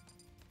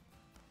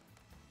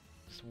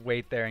 just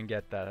wait there and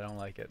get that. I don't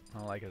like it. I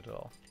don't like it at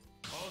all.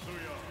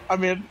 I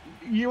mean,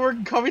 you were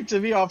coming to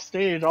me off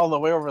stage all the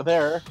way over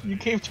there. You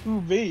came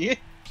to me.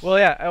 Well,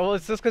 yeah. Well,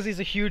 it's just because he's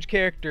a huge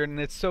character and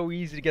it's so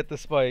easy to get the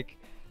spike.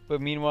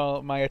 But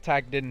meanwhile, my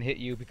attack didn't hit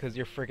you because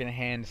your freaking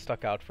hand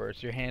stuck out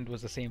first. Your hand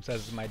was the same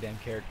size as my damn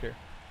character.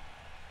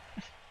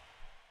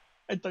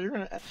 I thought you were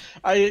gonna.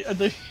 I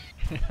think.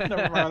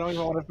 Never mind. I don't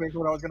even want to think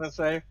what I was gonna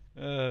say.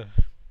 Yeah.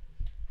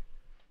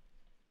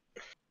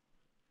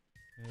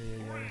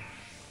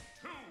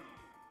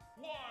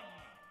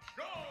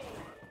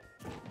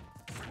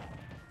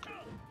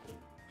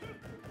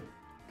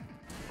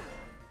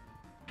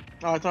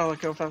 Oh, I thought I would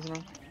go fast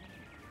enough.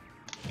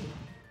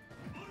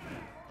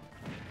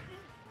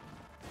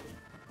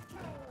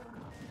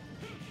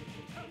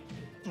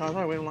 Oh, I thought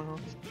I waited long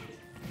enough.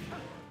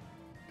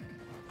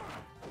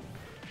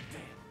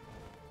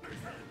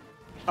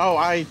 Oh,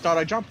 I thought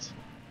I jumped.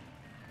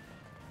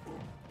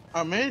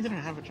 Oh, maybe I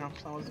didn't have a jump.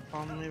 That was the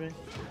problem, maybe.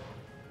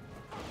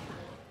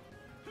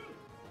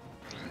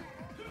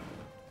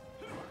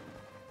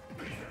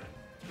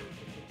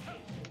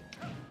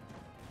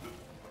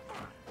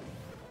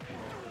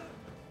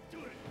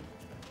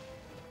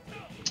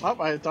 Oh,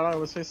 I thought I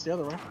was faced the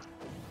other way.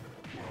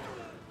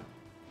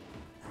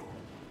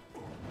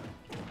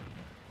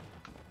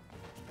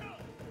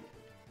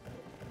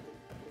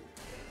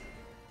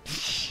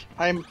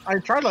 I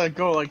tried to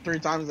go like 3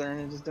 times there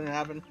and it just didn't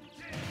happen.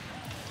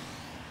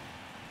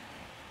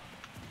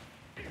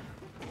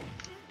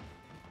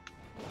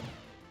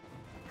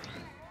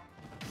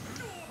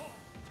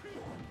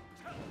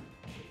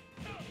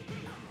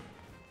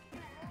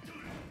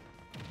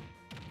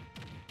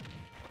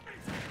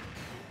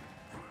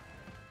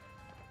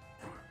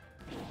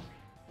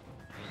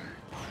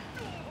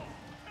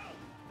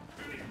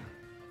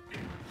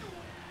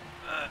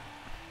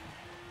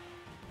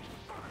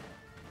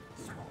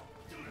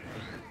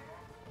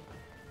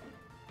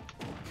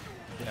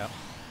 Yeah.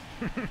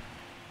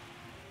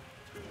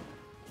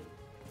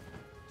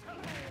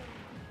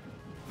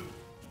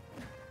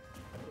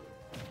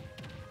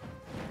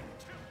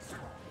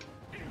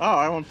 Oh,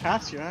 I went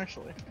past you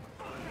actually.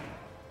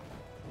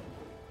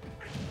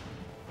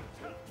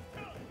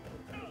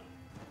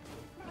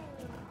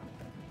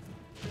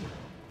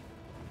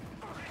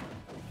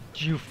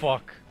 You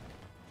fuck.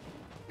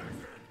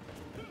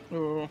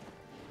 Ooh.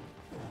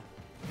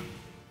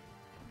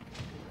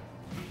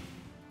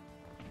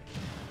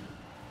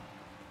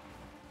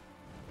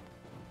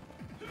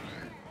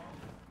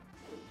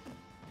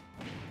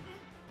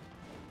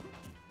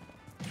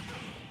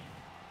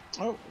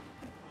 Oh.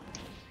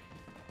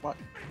 What?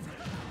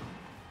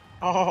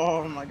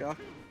 Oh my god.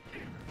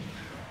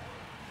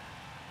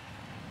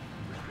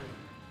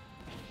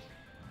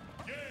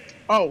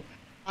 Oh,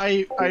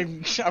 I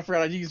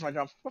forgot I used my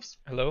jump. Whoops.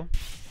 Hello?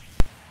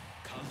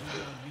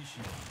 Kazuya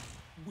Mishima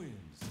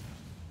wins.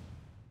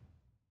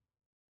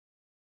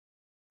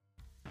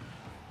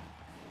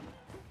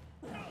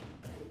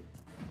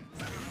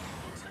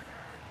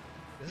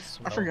 Is this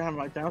I forgot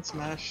my down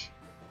smash.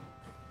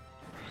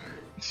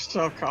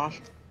 So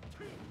gosh.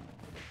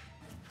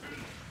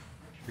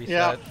 Reset.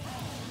 Yeah.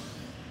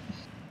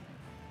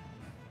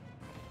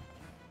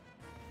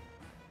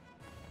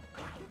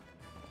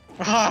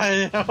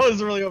 I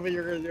was really hoping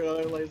you were gonna do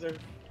another laser.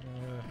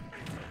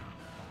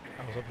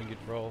 I was hoping you'd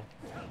roll.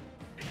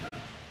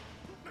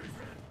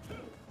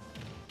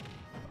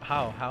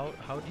 How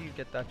do you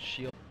get that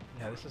shield?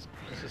 Yeah, this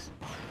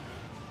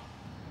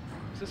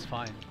is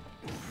fine.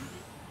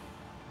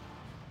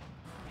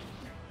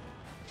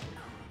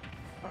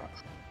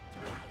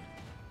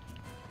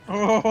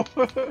 Oh,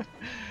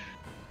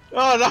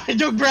 oh no!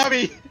 Don't grab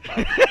me.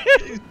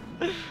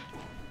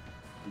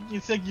 You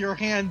stick your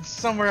hands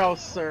somewhere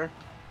else, sir.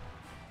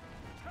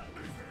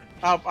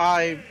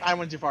 I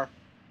went too far.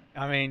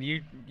 I mean,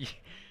 you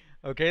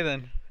okay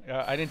then?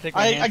 I didn't take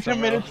my I hands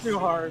somewhere committed else. too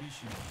hard.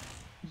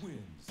 Wins.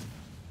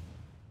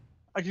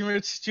 I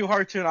committed too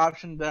hard to an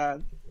option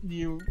that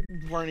you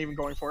weren't even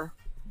going for.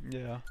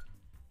 Yeah.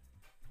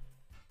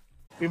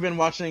 We've been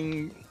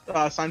watching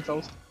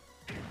Seinfeld.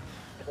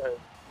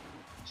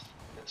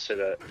 Say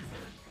that.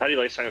 How do you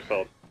like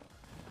Seinfeld?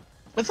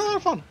 It's a lot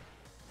of fun.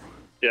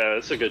 Yeah,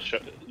 it's a good show.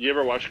 You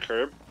ever watch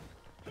Curb?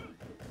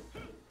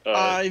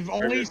 I've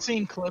only Curb?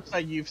 seen clips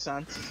that you've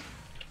sent.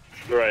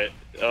 Right.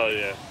 Oh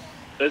yeah.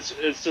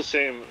 It's the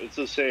same. It's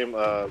the same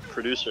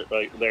producer.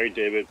 Like Larry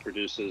David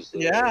produces.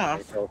 Yeah.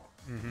 Seinfeld.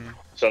 Mm-hmm.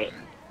 So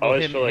I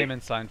always him, feel like him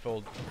and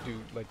Seinfeld do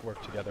like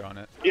work together on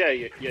it. yeah.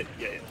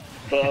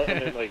 But I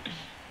mean, like,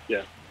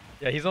 yeah.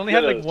 Yeah, he's only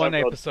Yeah, had like the one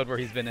Seinfeld- episode where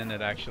he's been in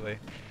it actually,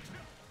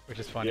 which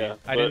is funny. Yeah,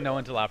 I didn't but know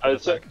until after I'd the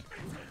say- fact.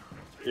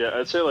 Yeah,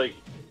 I'd say like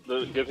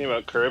the good thing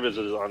about Curb is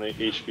it's on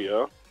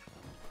HBO,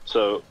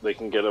 so they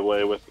can get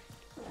away with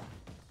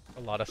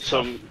A lot of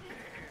stuff.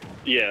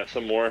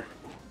 some more.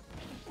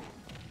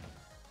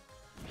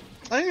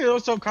 I think it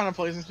also kind of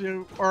plays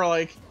into, or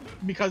like,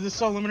 because it's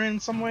so limited in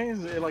some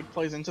ways, it like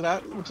plays into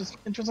that, which is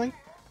interesting.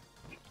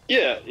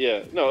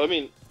 Yeah. No, I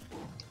mean,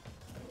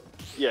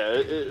 yeah,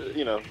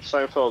 you know,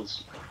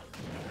 Seinfeld's,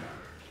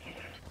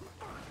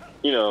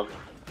 you know,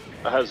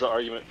 has the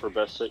argument for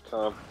best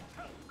sitcom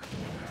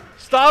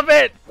Stop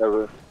it!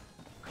 ever.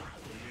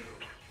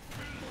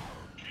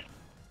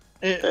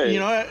 Hey. You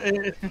know,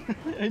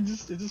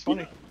 it's just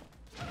funny.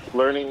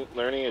 Learning,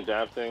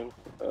 adapting.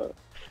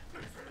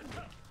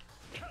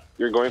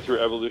 You're going through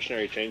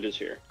evolutionary changes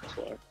here. That's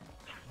why.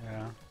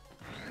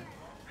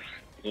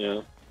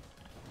 Yeah.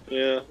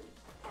 Yeah.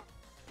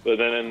 But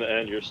then in the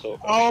end, you're still.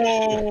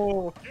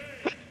 Oh,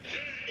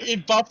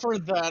 it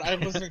buffered that. I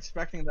wasn't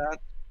expecting that.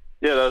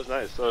 Yeah, that was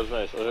nice. I was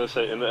gonna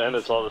say, in the end,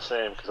 it's all the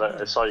same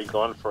because I saw you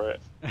going for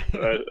it.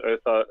 I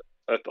thought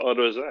it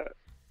was that.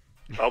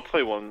 I'll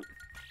play one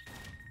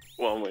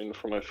while I'm waiting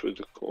for my food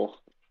to cool,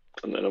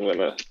 and then I'm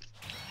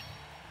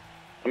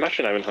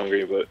actually not even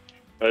hungry, but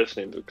I just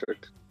need to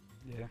cook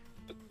Yeah.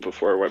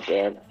 before it went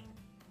bad.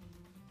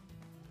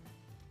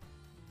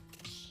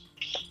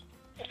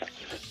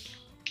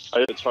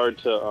 It's hard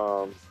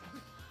to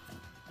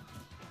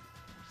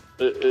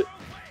it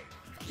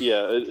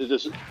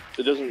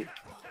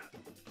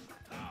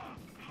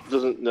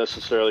doesn't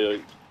necessarily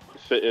like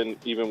fit in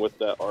even with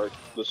that arc,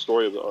 the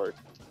story of the arc.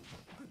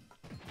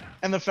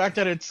 And the fact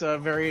that it's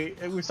very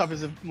Usopp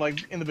is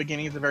like in the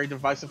beginning is a very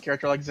divisive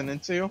character like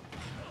Zenitsu.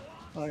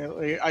 I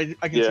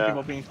can see Yeah.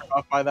 people being turned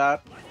off by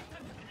that.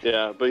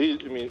 Yeah, but he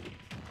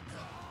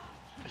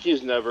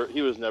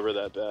was never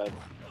that bad.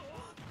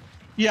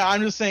 Yeah,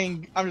 I'm just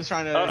saying. I'm just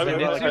trying to. I mean,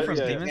 give, Zenitsu from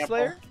an Demon example.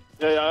 Slayer?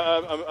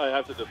 Yeah, I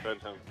have to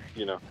defend him,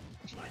 you know.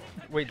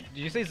 Wait, did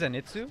you say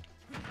Zenitsu?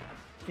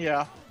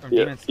 Yeah. From Yeah,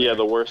 Demon Slayer?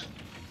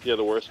 yeah,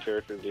 the worst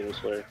character in Demon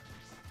Slayer.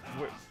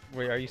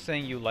 Wait, are you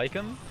saying you like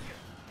him?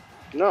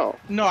 No.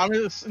 No,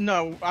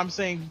 I'm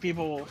saying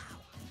people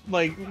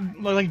like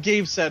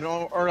Gabe said,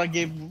 or like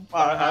Gabe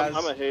has,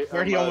 I'm a hate.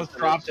 where I'm he a almost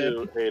dropped it.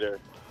 Zenitsu hater.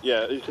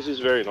 Yeah, because he's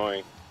very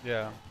annoying.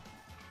 Yeah.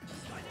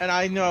 And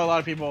I know a lot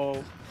of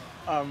people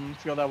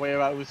feel that way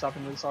about Usopp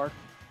in this arc.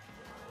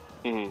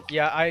 Mhm.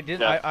 Yeah, I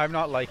did. Yeah. I'm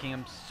not liking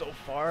him so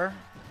far.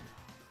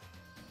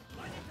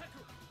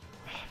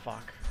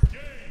 Fuck.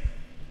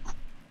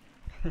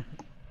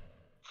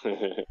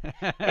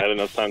 I had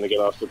enough time to get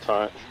off the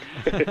time.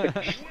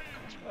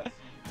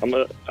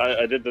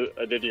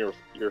 I did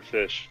your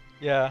fish.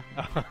 Yeah.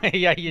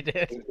 Yeah, you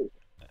did.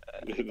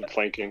 The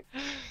planking.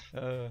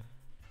 Uh,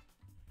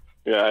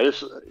 Yeah, I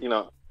just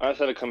had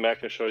to come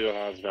back and show you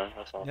how it's done.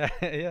 That's all. yeah,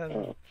 yeah.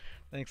 Oh.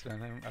 Thanks,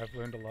 man. I've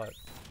learned a lot.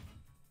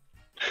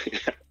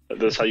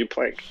 That's how you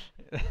plank.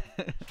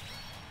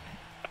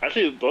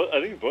 Actually,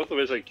 I think both the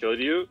ways I killed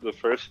you,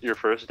 your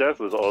first death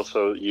was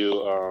also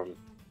you.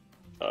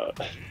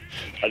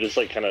 I just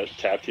like kind of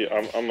tapped you.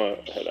 I'm gonna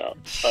head out.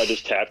 I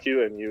just tapped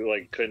you, and you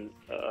like couldn't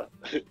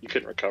you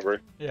couldn't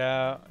recover.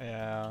 Yeah,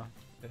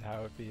 how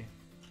it would be.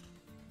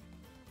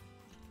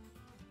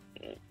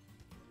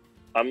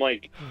 I'm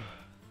like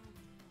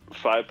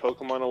 5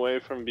 Pokemon away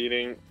from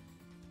beating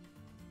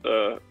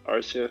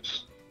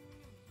Arceus.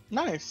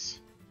 Nice.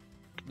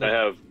 I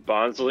have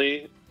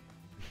Bonsly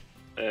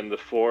and the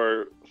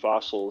 4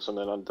 fossils, and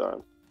then I'm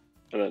done.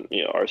 And then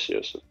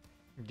Arceus. Do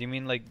you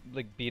mean like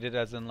beat it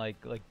as in like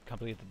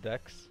complete the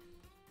decks?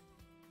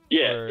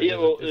 Yeah, Or yeah.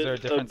 Well, is there a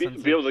different be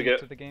sense able to get.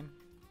 to the game?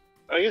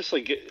 I guess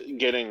like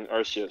getting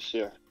Arceus.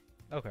 Yeah.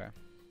 Okay.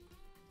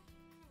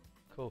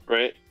 Cool.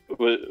 right?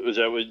 Was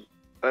that what?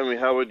 I mean,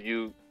 how would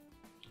you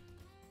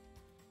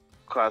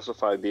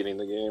classify beating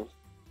the game?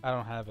 I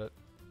don't have it.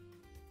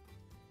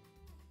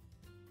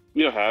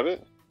 You don't have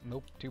it?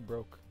 Nope, too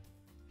broke.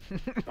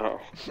 Oh.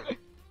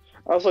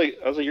 I was like,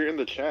 you're in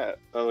the chat.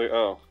 I was like,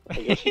 oh,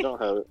 I guess you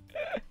don't have it.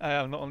 I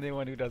am the only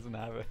one who doesn't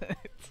have it.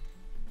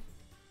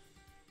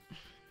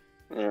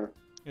 Yeah,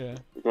 Yeah.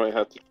 we might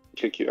have to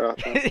kick you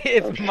out. then.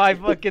 It's my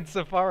fucking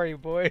Safari,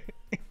 boy.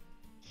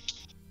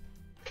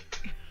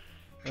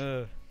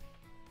 It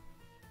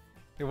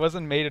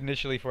wasn't made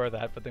initially for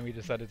that, but then we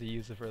decided to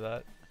use it for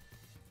that.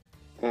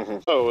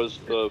 Mhm. So it was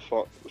the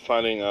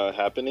finding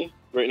Happiny?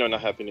 Right? No, not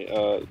Happiny.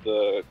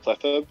 The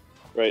Clefairy,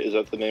 right? Is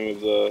that the name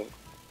of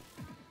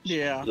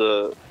Yeah.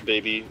 the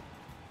baby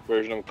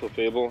version of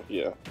Clefable?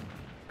 Yeah.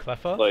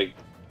 Cleffa? Like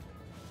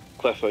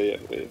Clefairy,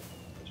 yeah.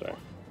 Sorry.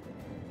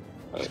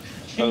 I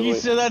You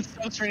was said that's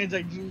so strange,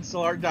 like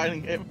Solar died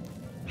in game.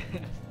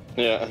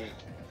 Yeah.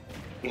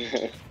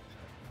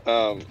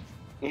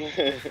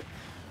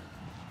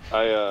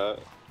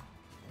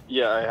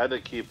 Yeah, I had to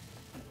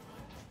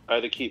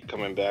keep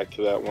coming back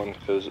to that one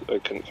because I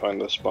couldn't find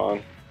the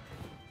spawn.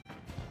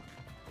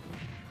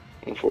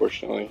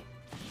 Unfortunately.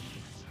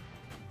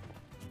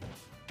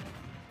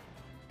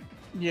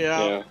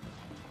 Yeah.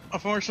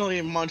 Unfortunately,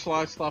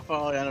 Munchlax,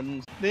 Cleffa,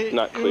 and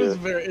Not it was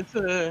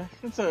clear.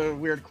 it's a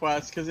weird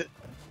quest because it.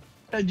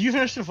 You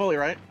finished it fully,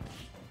 right?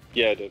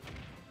 Yeah, I did.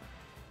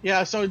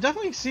 Yeah. So it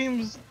definitely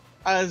seems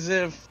as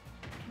if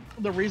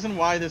the reason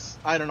why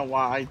I don't know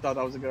why I thought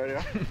that was a good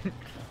idea.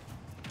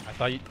 I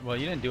thought you. Well,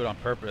 you didn't do it on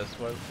purpose.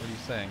 What are you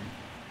saying?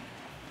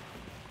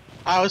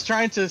 I was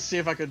trying to see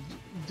if I could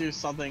do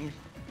something.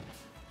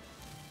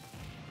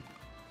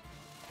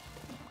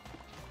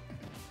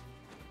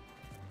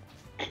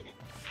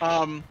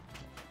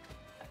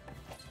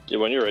 Yeah,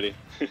 when you're ready.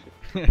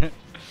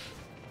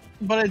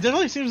 But it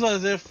definitely seems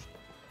as if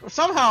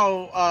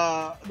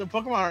somehow the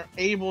Pokemon are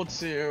able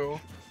to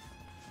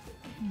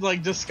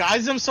like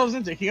disguise themselves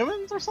into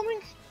humans or something.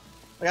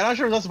 Like I'm not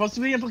sure if that's supposed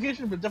to be the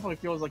implication, but it definitely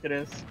feels like it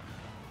is.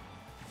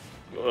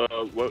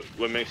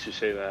 What makes you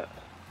say that?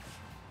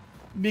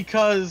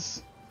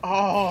 Because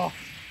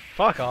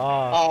Fuck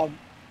off.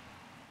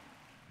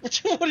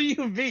 what do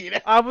you mean?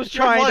 I was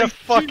You're trying to like,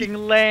 fucking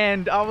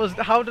land.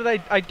 How did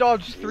I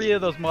dodged 3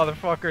 of those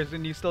motherfuckers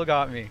and you still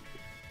got me.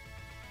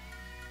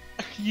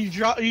 You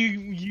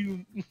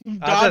I'll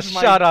dodged just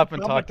my shut up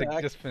and jump talk to.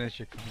 attack. Just finish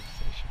your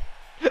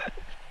conversation.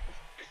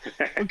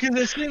 Because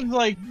it seems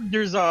like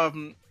there's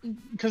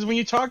because when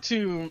you talk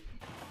to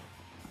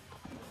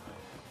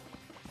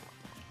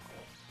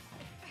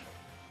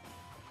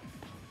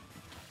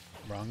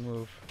Wrong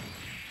move.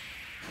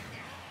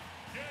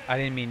 I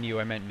didn't mean you.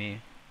 I meant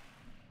me.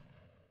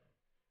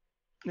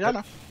 yeah,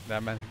 no.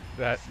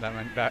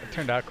 That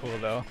turned out cool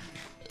though.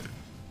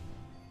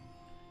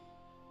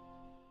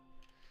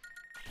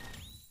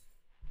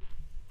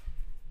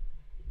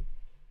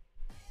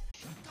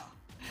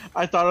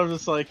 I thought it was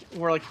just like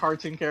we're like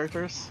cartoon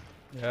characters.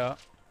 Yeah.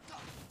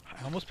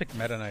 I almost picked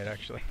Meta Knight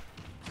actually.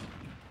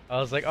 I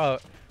was like,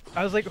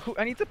 who?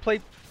 I need to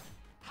play.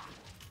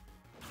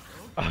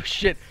 Oh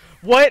shit!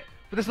 What?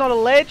 But there's not a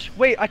ledge?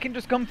 Wait, I can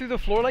just come through the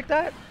floor like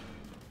that?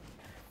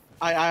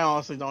 I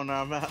honestly don't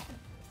know, Matt.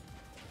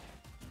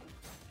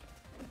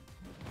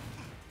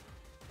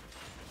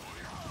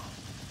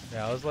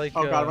 Yeah, I was like.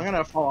 Oh god, am I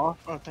gonna fall off?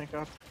 Oh, thank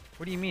god.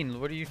 What do you mean?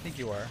 What do you think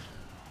you are?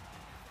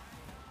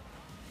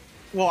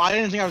 Well, I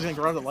didn't think I was gonna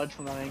grab the ledge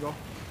from that angle.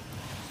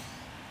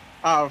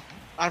 Oh,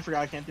 I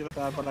forgot I can't do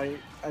that, but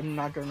I'm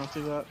not good enough to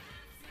do that.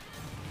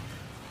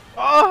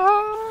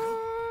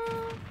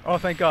 Oh! Oh,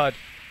 thank God.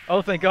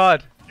 Oh, thank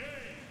God.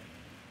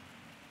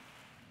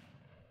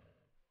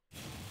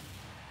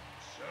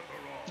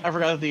 I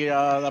forgot that the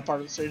that part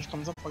of the stage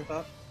comes up like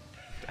that.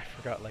 I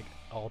forgot, like,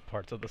 all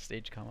parts of the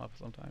stage come up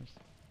sometimes.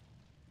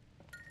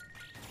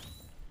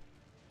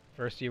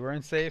 First you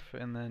weren't safe,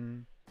 and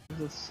then...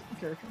 This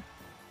character.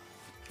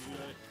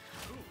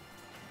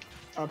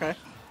 Okay.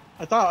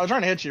 I was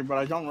trying to hit you, but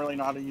I don't really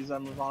know how to use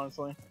that move,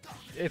 honestly.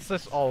 It's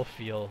just all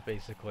feel,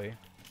 basically.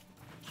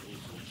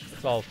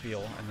 It's all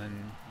feel, and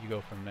then you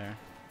go from there.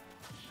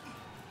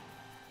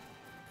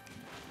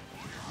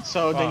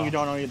 So then Wow. you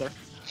don't know either.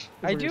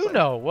 I do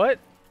know, what?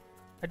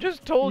 I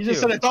just told You you.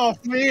 just said it's all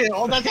me.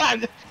 Oh, that's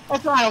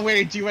not a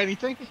way to do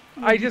anything.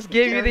 I just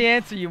gave you the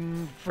answer, you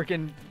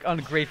freaking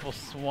ungrateful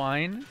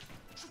swine.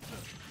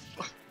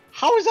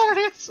 How is that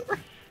an answer?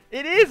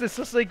 It is! It's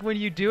just like when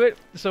you do it,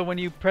 so when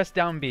you press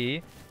down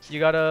B,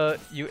 you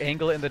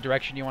angle it in the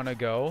direction you want to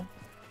go.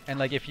 And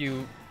like if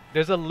you,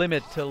 there's a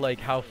limit to like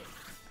how,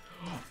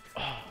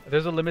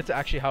 there's a limit to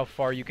actually how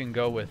far you can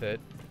go with it.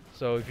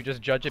 So if you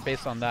just judge it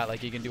based on that,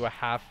 like you can do a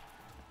half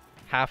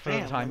of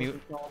the time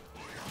you...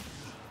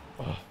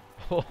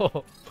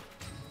 Oh.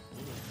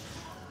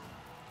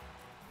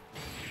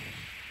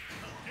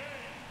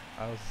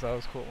 That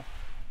was cool.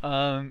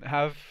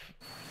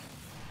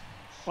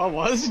 What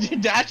was? Did you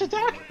dash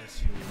attack?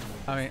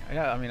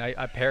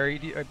 I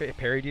parried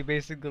you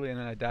basically, and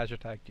then I dash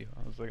attacked you.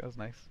 I was like, that was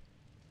nice.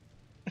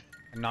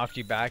 I knocked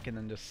you back and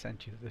then just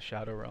sent you to the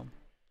Shadow Realm.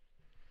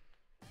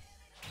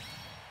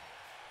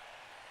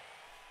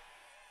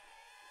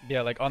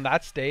 Yeah, like on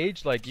that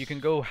stage, like you can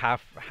go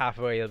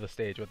halfway of the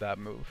stage with that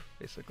move,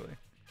 basically.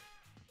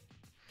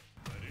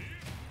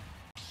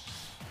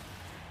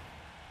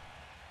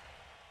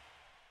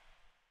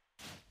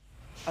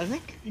 I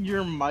think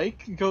your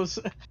mic goes.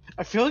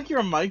 I feel like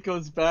your mic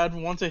goes bad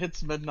once it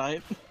hits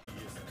midnight.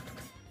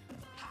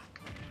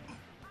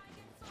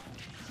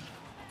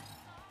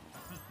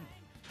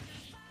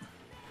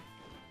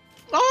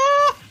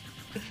 Ah!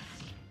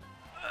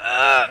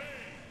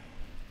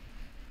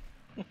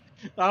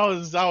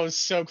 That was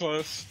so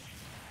close.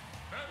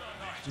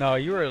 No,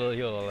 you were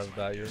you'll love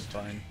that. You're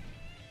fine.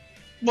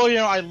 Well, you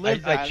know, I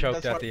lived I that. choked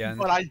that's at what, the end.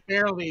 but I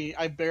barely,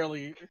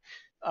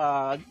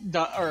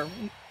 or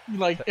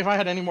like, if I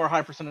had any more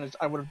high percentage,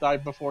 I would have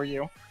died before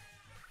you.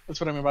 That's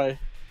what I mean by it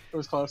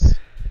was close.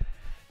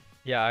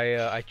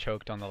 Yeah, I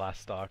choked on the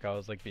last stock. I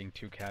was like being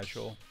too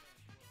casual.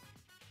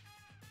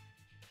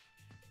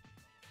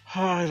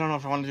 I don't know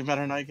if I want to do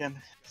Meta Knight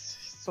again. It's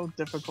so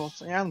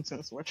difficult. Yeah, I'm just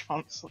gonna switch,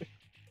 honestly.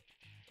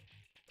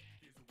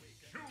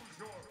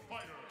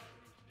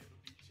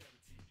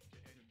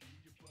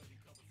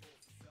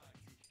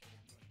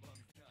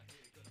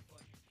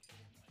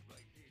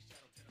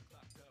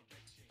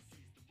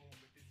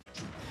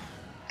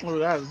 Oh,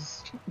 that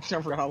is.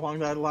 I forgot how long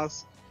that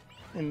lasts.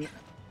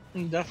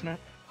 Indefinite.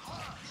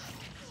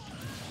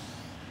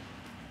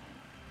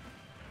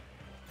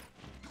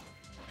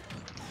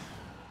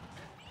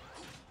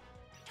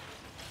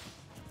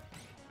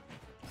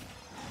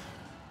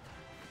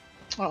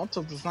 Oh,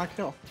 tilt does not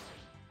kill.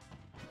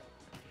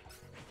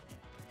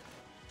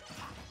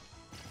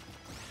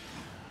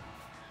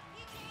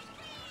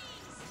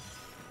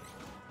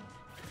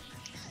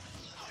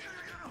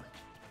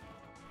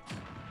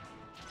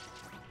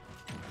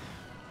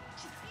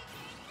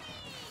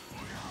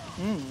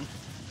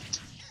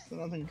 So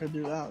nothing could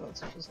do that,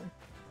 that's interesting.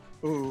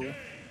 Ooh.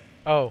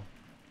 Oh.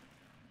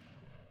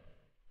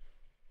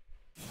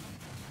 Is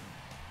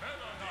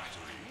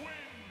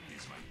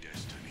my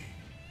destiny.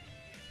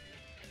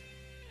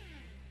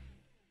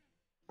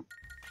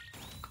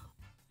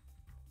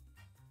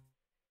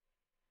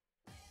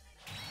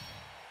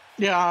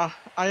 Yeah,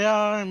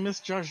 I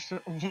misjudged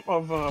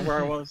of where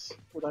I was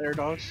with air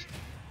dodge.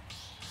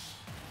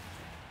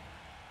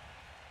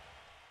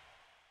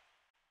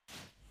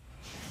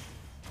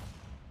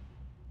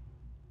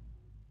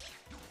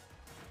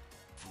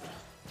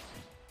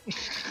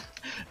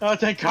 Oh,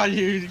 thank God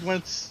you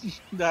went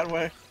that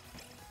way.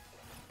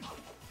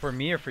 For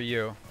me or for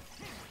you?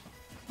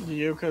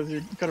 You, because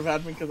you could have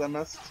had me because I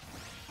missed.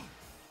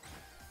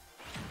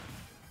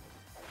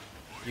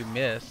 You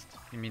missed?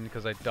 You mean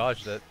because I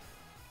dodged it?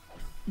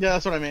 Yeah,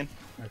 that's what I mean.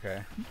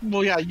 Okay.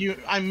 Well, yeah,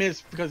 I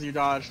missed because you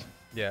dodged.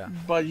 Yeah.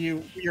 But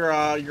your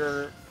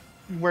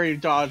where you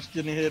dodged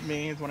didn't hit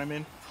me, is what I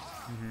mean.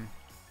 Mm-hmm.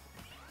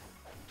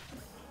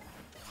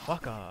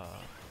 Fuck off.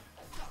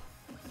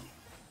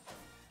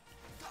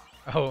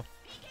 Oh.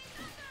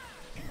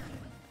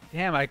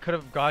 Damn, I could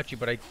have got you,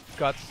 but I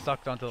got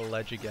sucked onto the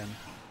ledge again.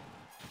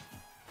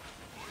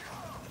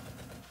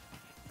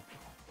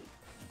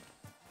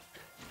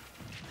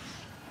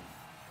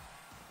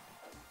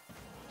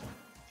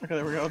 Okay,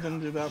 there we go.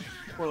 Didn't do that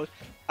poorly.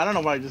 I don't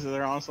know why I just did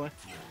there, honestly.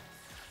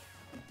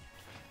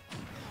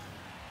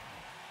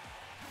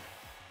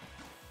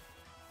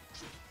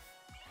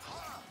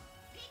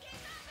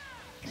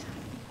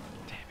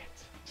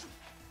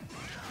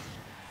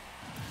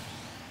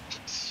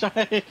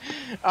 I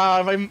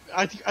think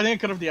I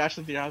could have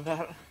actually de-aired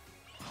that.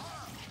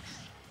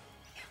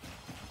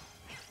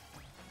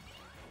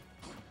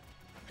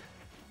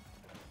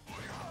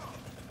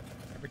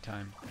 Every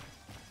time.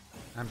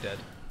 I'm dead.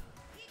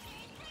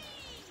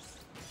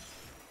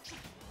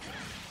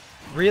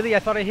 Really? I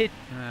thought I hit.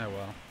 Ah,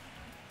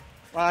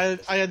 well.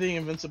 I had the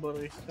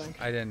invincibility thing.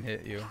 I didn't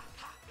hit you.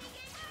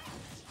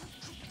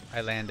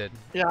 I landed.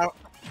 Yeah.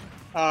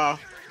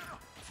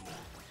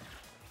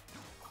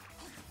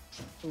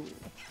 Ooh.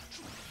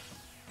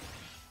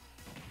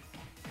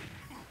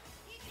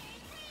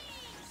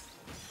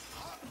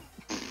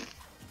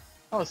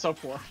 That was so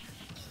poor.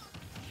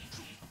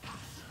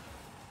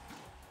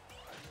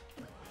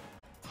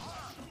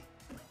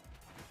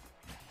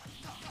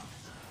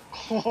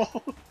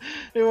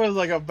 It was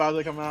like about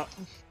to come out.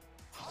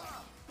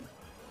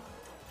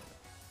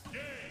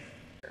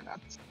 Not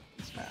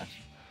smash.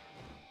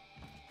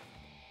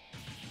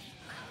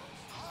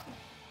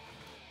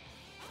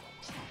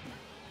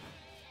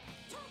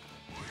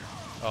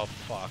 Oh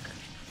fuck.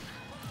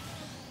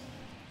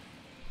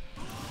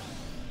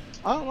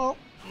 I don't know.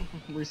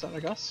 Reset, I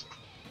guess.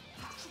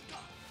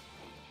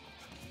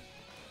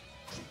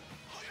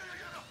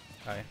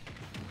 Hi.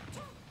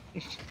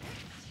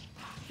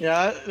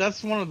 Yeah,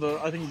 that's one of the,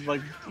 I think, like,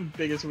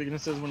 biggest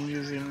weaknesses when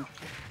using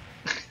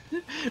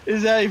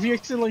is that if you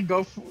accidentally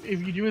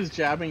if you do his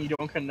jab and you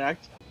don't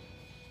connect.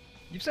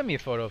 You've sent me a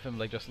photo of him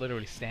like just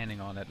literally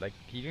standing on it. Like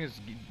he can just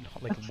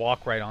like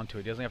walk right onto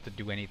it. He doesn't have to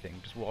do anything.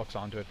 Just walks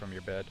onto it from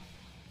your bed.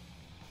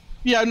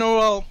 Yeah, no,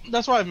 well,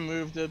 that's why I've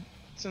moved it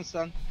since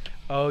then.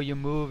 Oh, you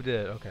moved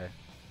it. Okay.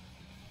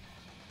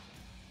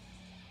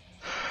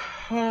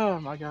 Oh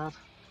my god.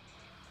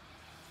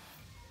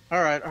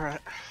 Alright, alright.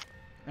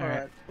 All right.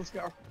 Alright, let's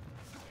go.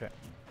 Okay.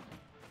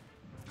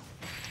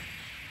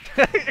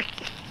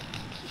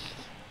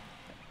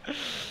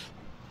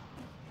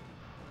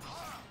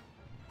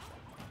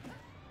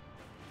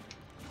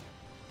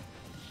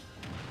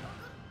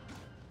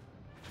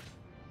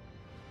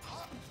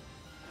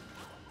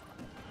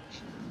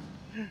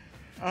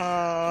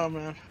 Oh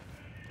man.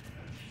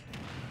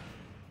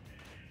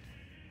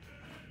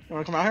 You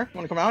wanna come out here?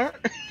 Wanna come out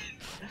here?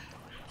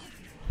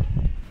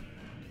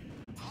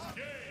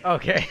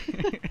 Okay.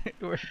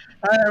 We're-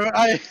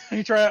 I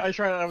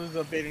tried, I was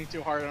baiting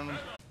too hard on him.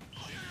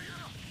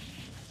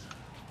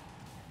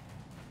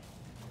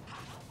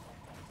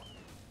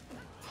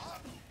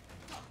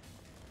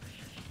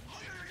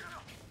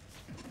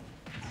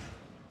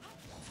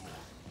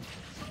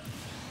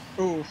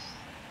 Oof.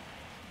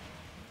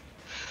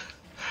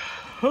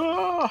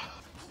 Oh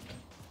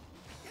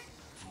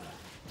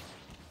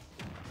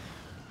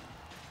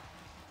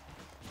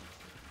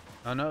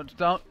no,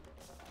 don't.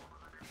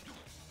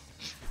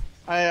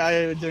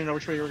 I didn't know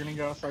which way you were gonna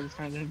go, so I just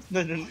kind of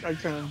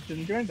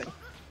didn't do anything.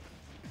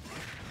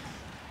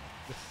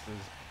 This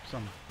is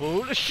some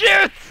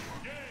bullshit.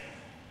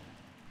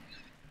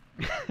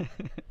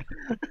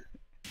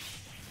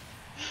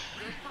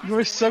 You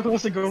were so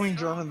close to going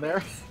German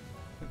there.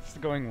 It's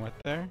going what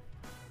there?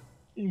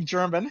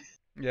 German.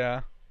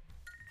 Yeah.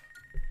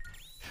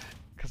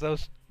 Cause I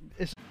was.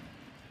 This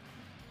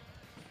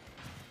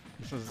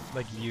was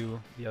like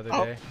you the other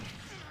Oh. day.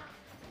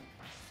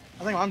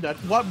 I think I'm dead.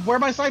 What? Where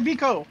my side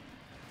Biko?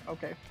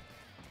 Okay.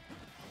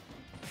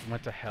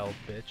 Went to hell,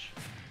 bitch.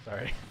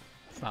 Sorry,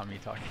 it's not me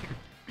talking.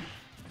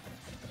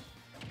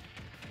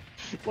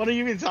 What are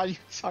you even talking?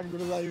 What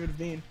does that even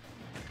mean?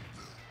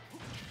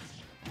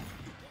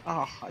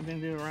 Oh, I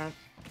didn't do it right.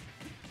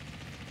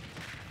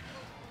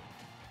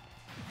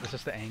 It's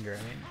just the anger.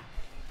 I mean.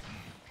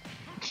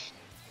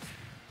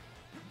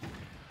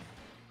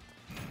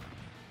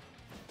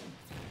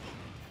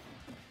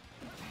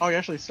 Oh, he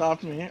actually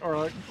stopped me, or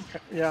like,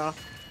 yeah.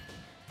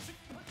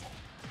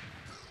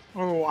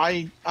 Oh,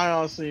 I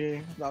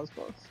honestly, that was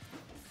close.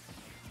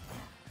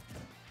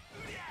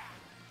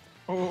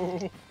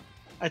 Oh,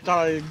 I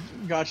thought I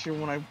got you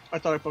when I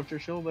thought I poked your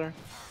shield there.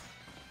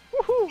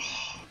 Woohoo!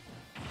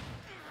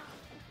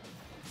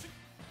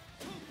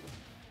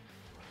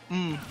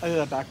 I did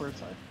that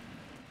backwards.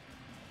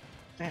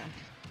 Damn.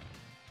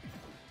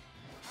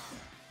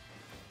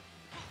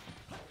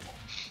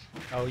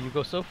 Oh, you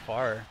go so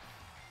far.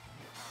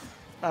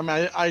 I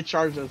mean, I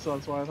charged it, so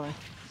that's why I think.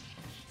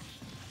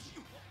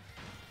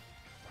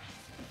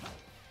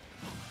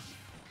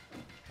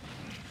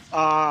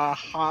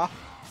 Huh?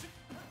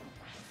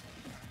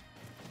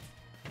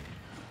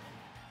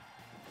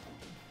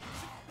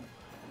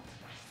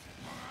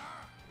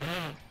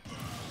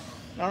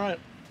 Alright.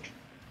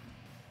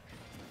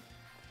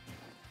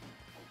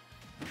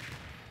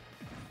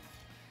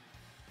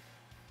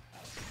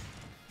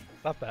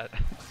 Stop that.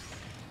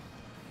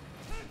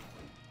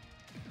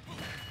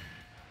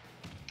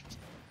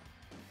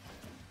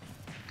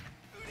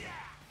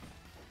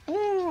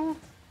 Ooh.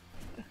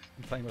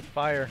 I'm playing with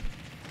fire.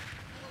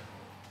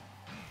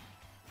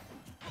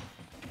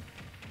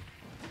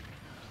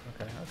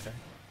 Okay, okay.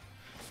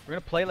 We're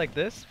gonna play like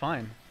this?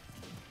 Fine.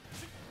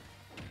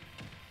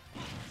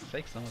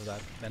 Take some of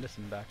that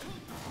medicine back.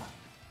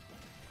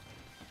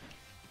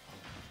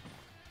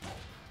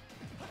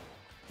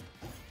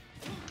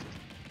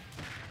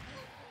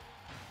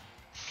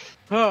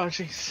 Oh,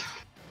 jeez.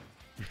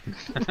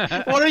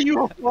 What are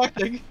you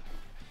reflecting?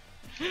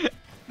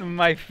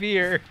 My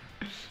fear.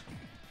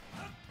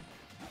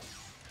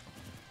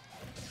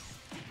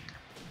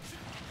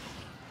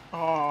 Oh,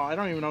 I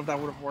don't even know if that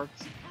would have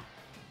worked.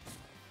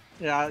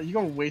 Yeah, you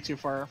go way too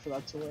far for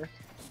that to work.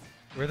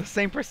 We're the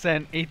same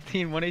percent.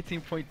 18,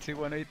 118.2,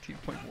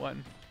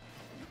 118.1.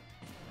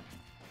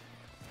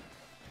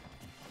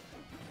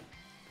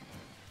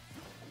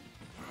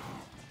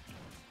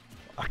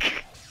 Fuck.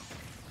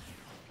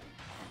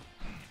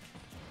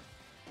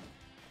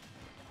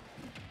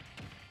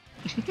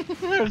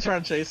 I was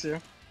trying to chase you.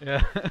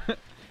 Yeah.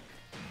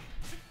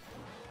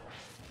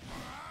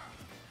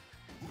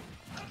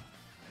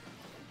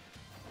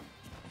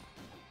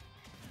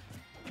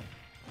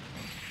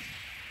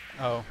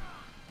 Oh.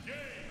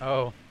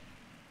 Oh.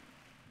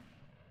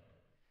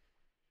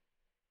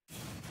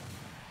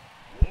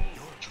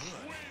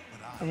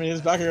 I mean,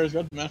 his back air is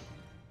good, man.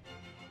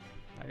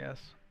 I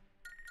guess.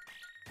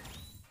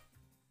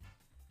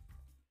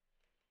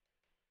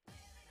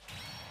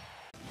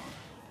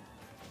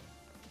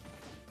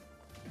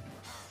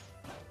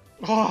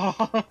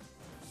 Oh.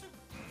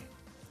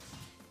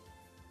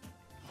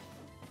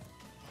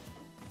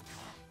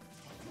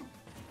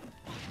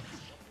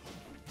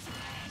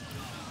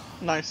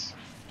 Nice.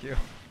 Thank you.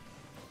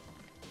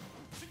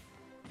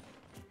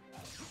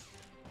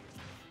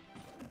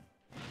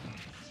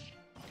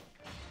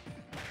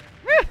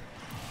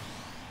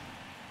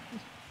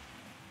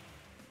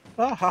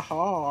 Ha ha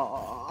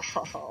ha.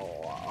 Ha, ha.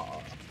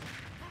 I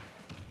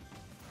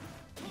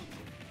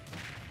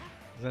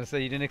was gonna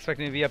say you didn't expect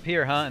me to be up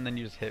here, huh? And then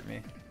you just hit me.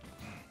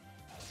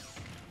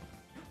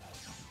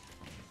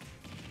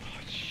 Oh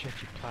shit!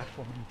 You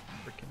platform,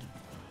 freaking.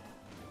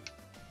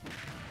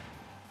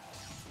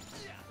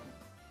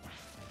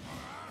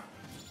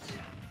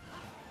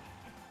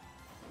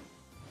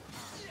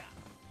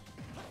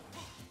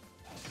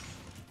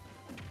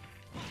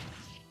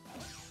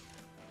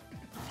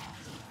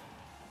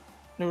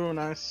 Ooh,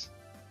 nice.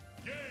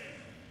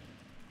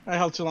 I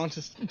held too long to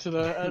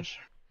the edge.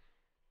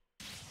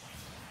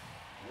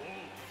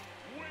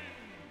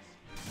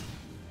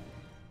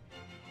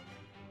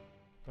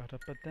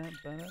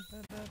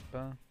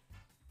 Ba-da-ba-da-ba-da-ba-da-ba.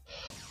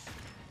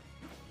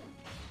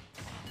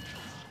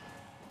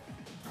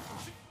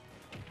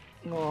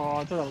 Oh,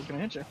 I thought I was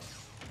gonna hit you.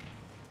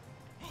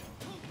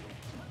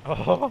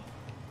 Oh.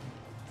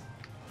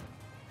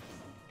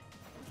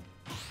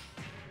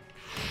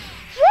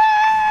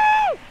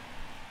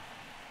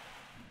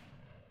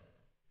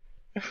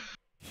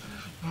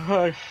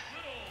 That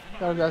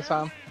was that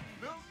time.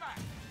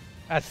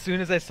 As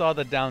soon as I saw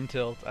the down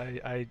tilt,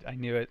 I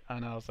knew it,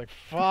 and I was like,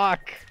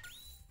 "Fuck!"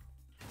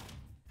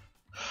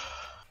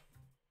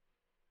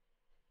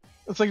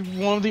 It's like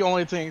one of the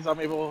only things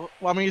I'm able.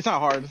 Well, I mean, it's not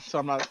hard, so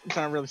I'm not. It's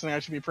not really something I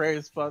should be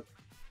praised, but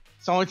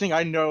it's the only thing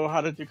I know how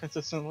to do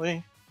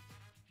consistently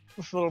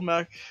with Little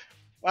Mech.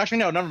 Well, actually,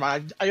 no, never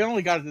mind. I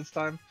only got it this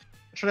time.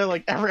 I tried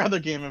like every other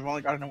game. I've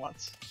only gotten it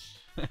once.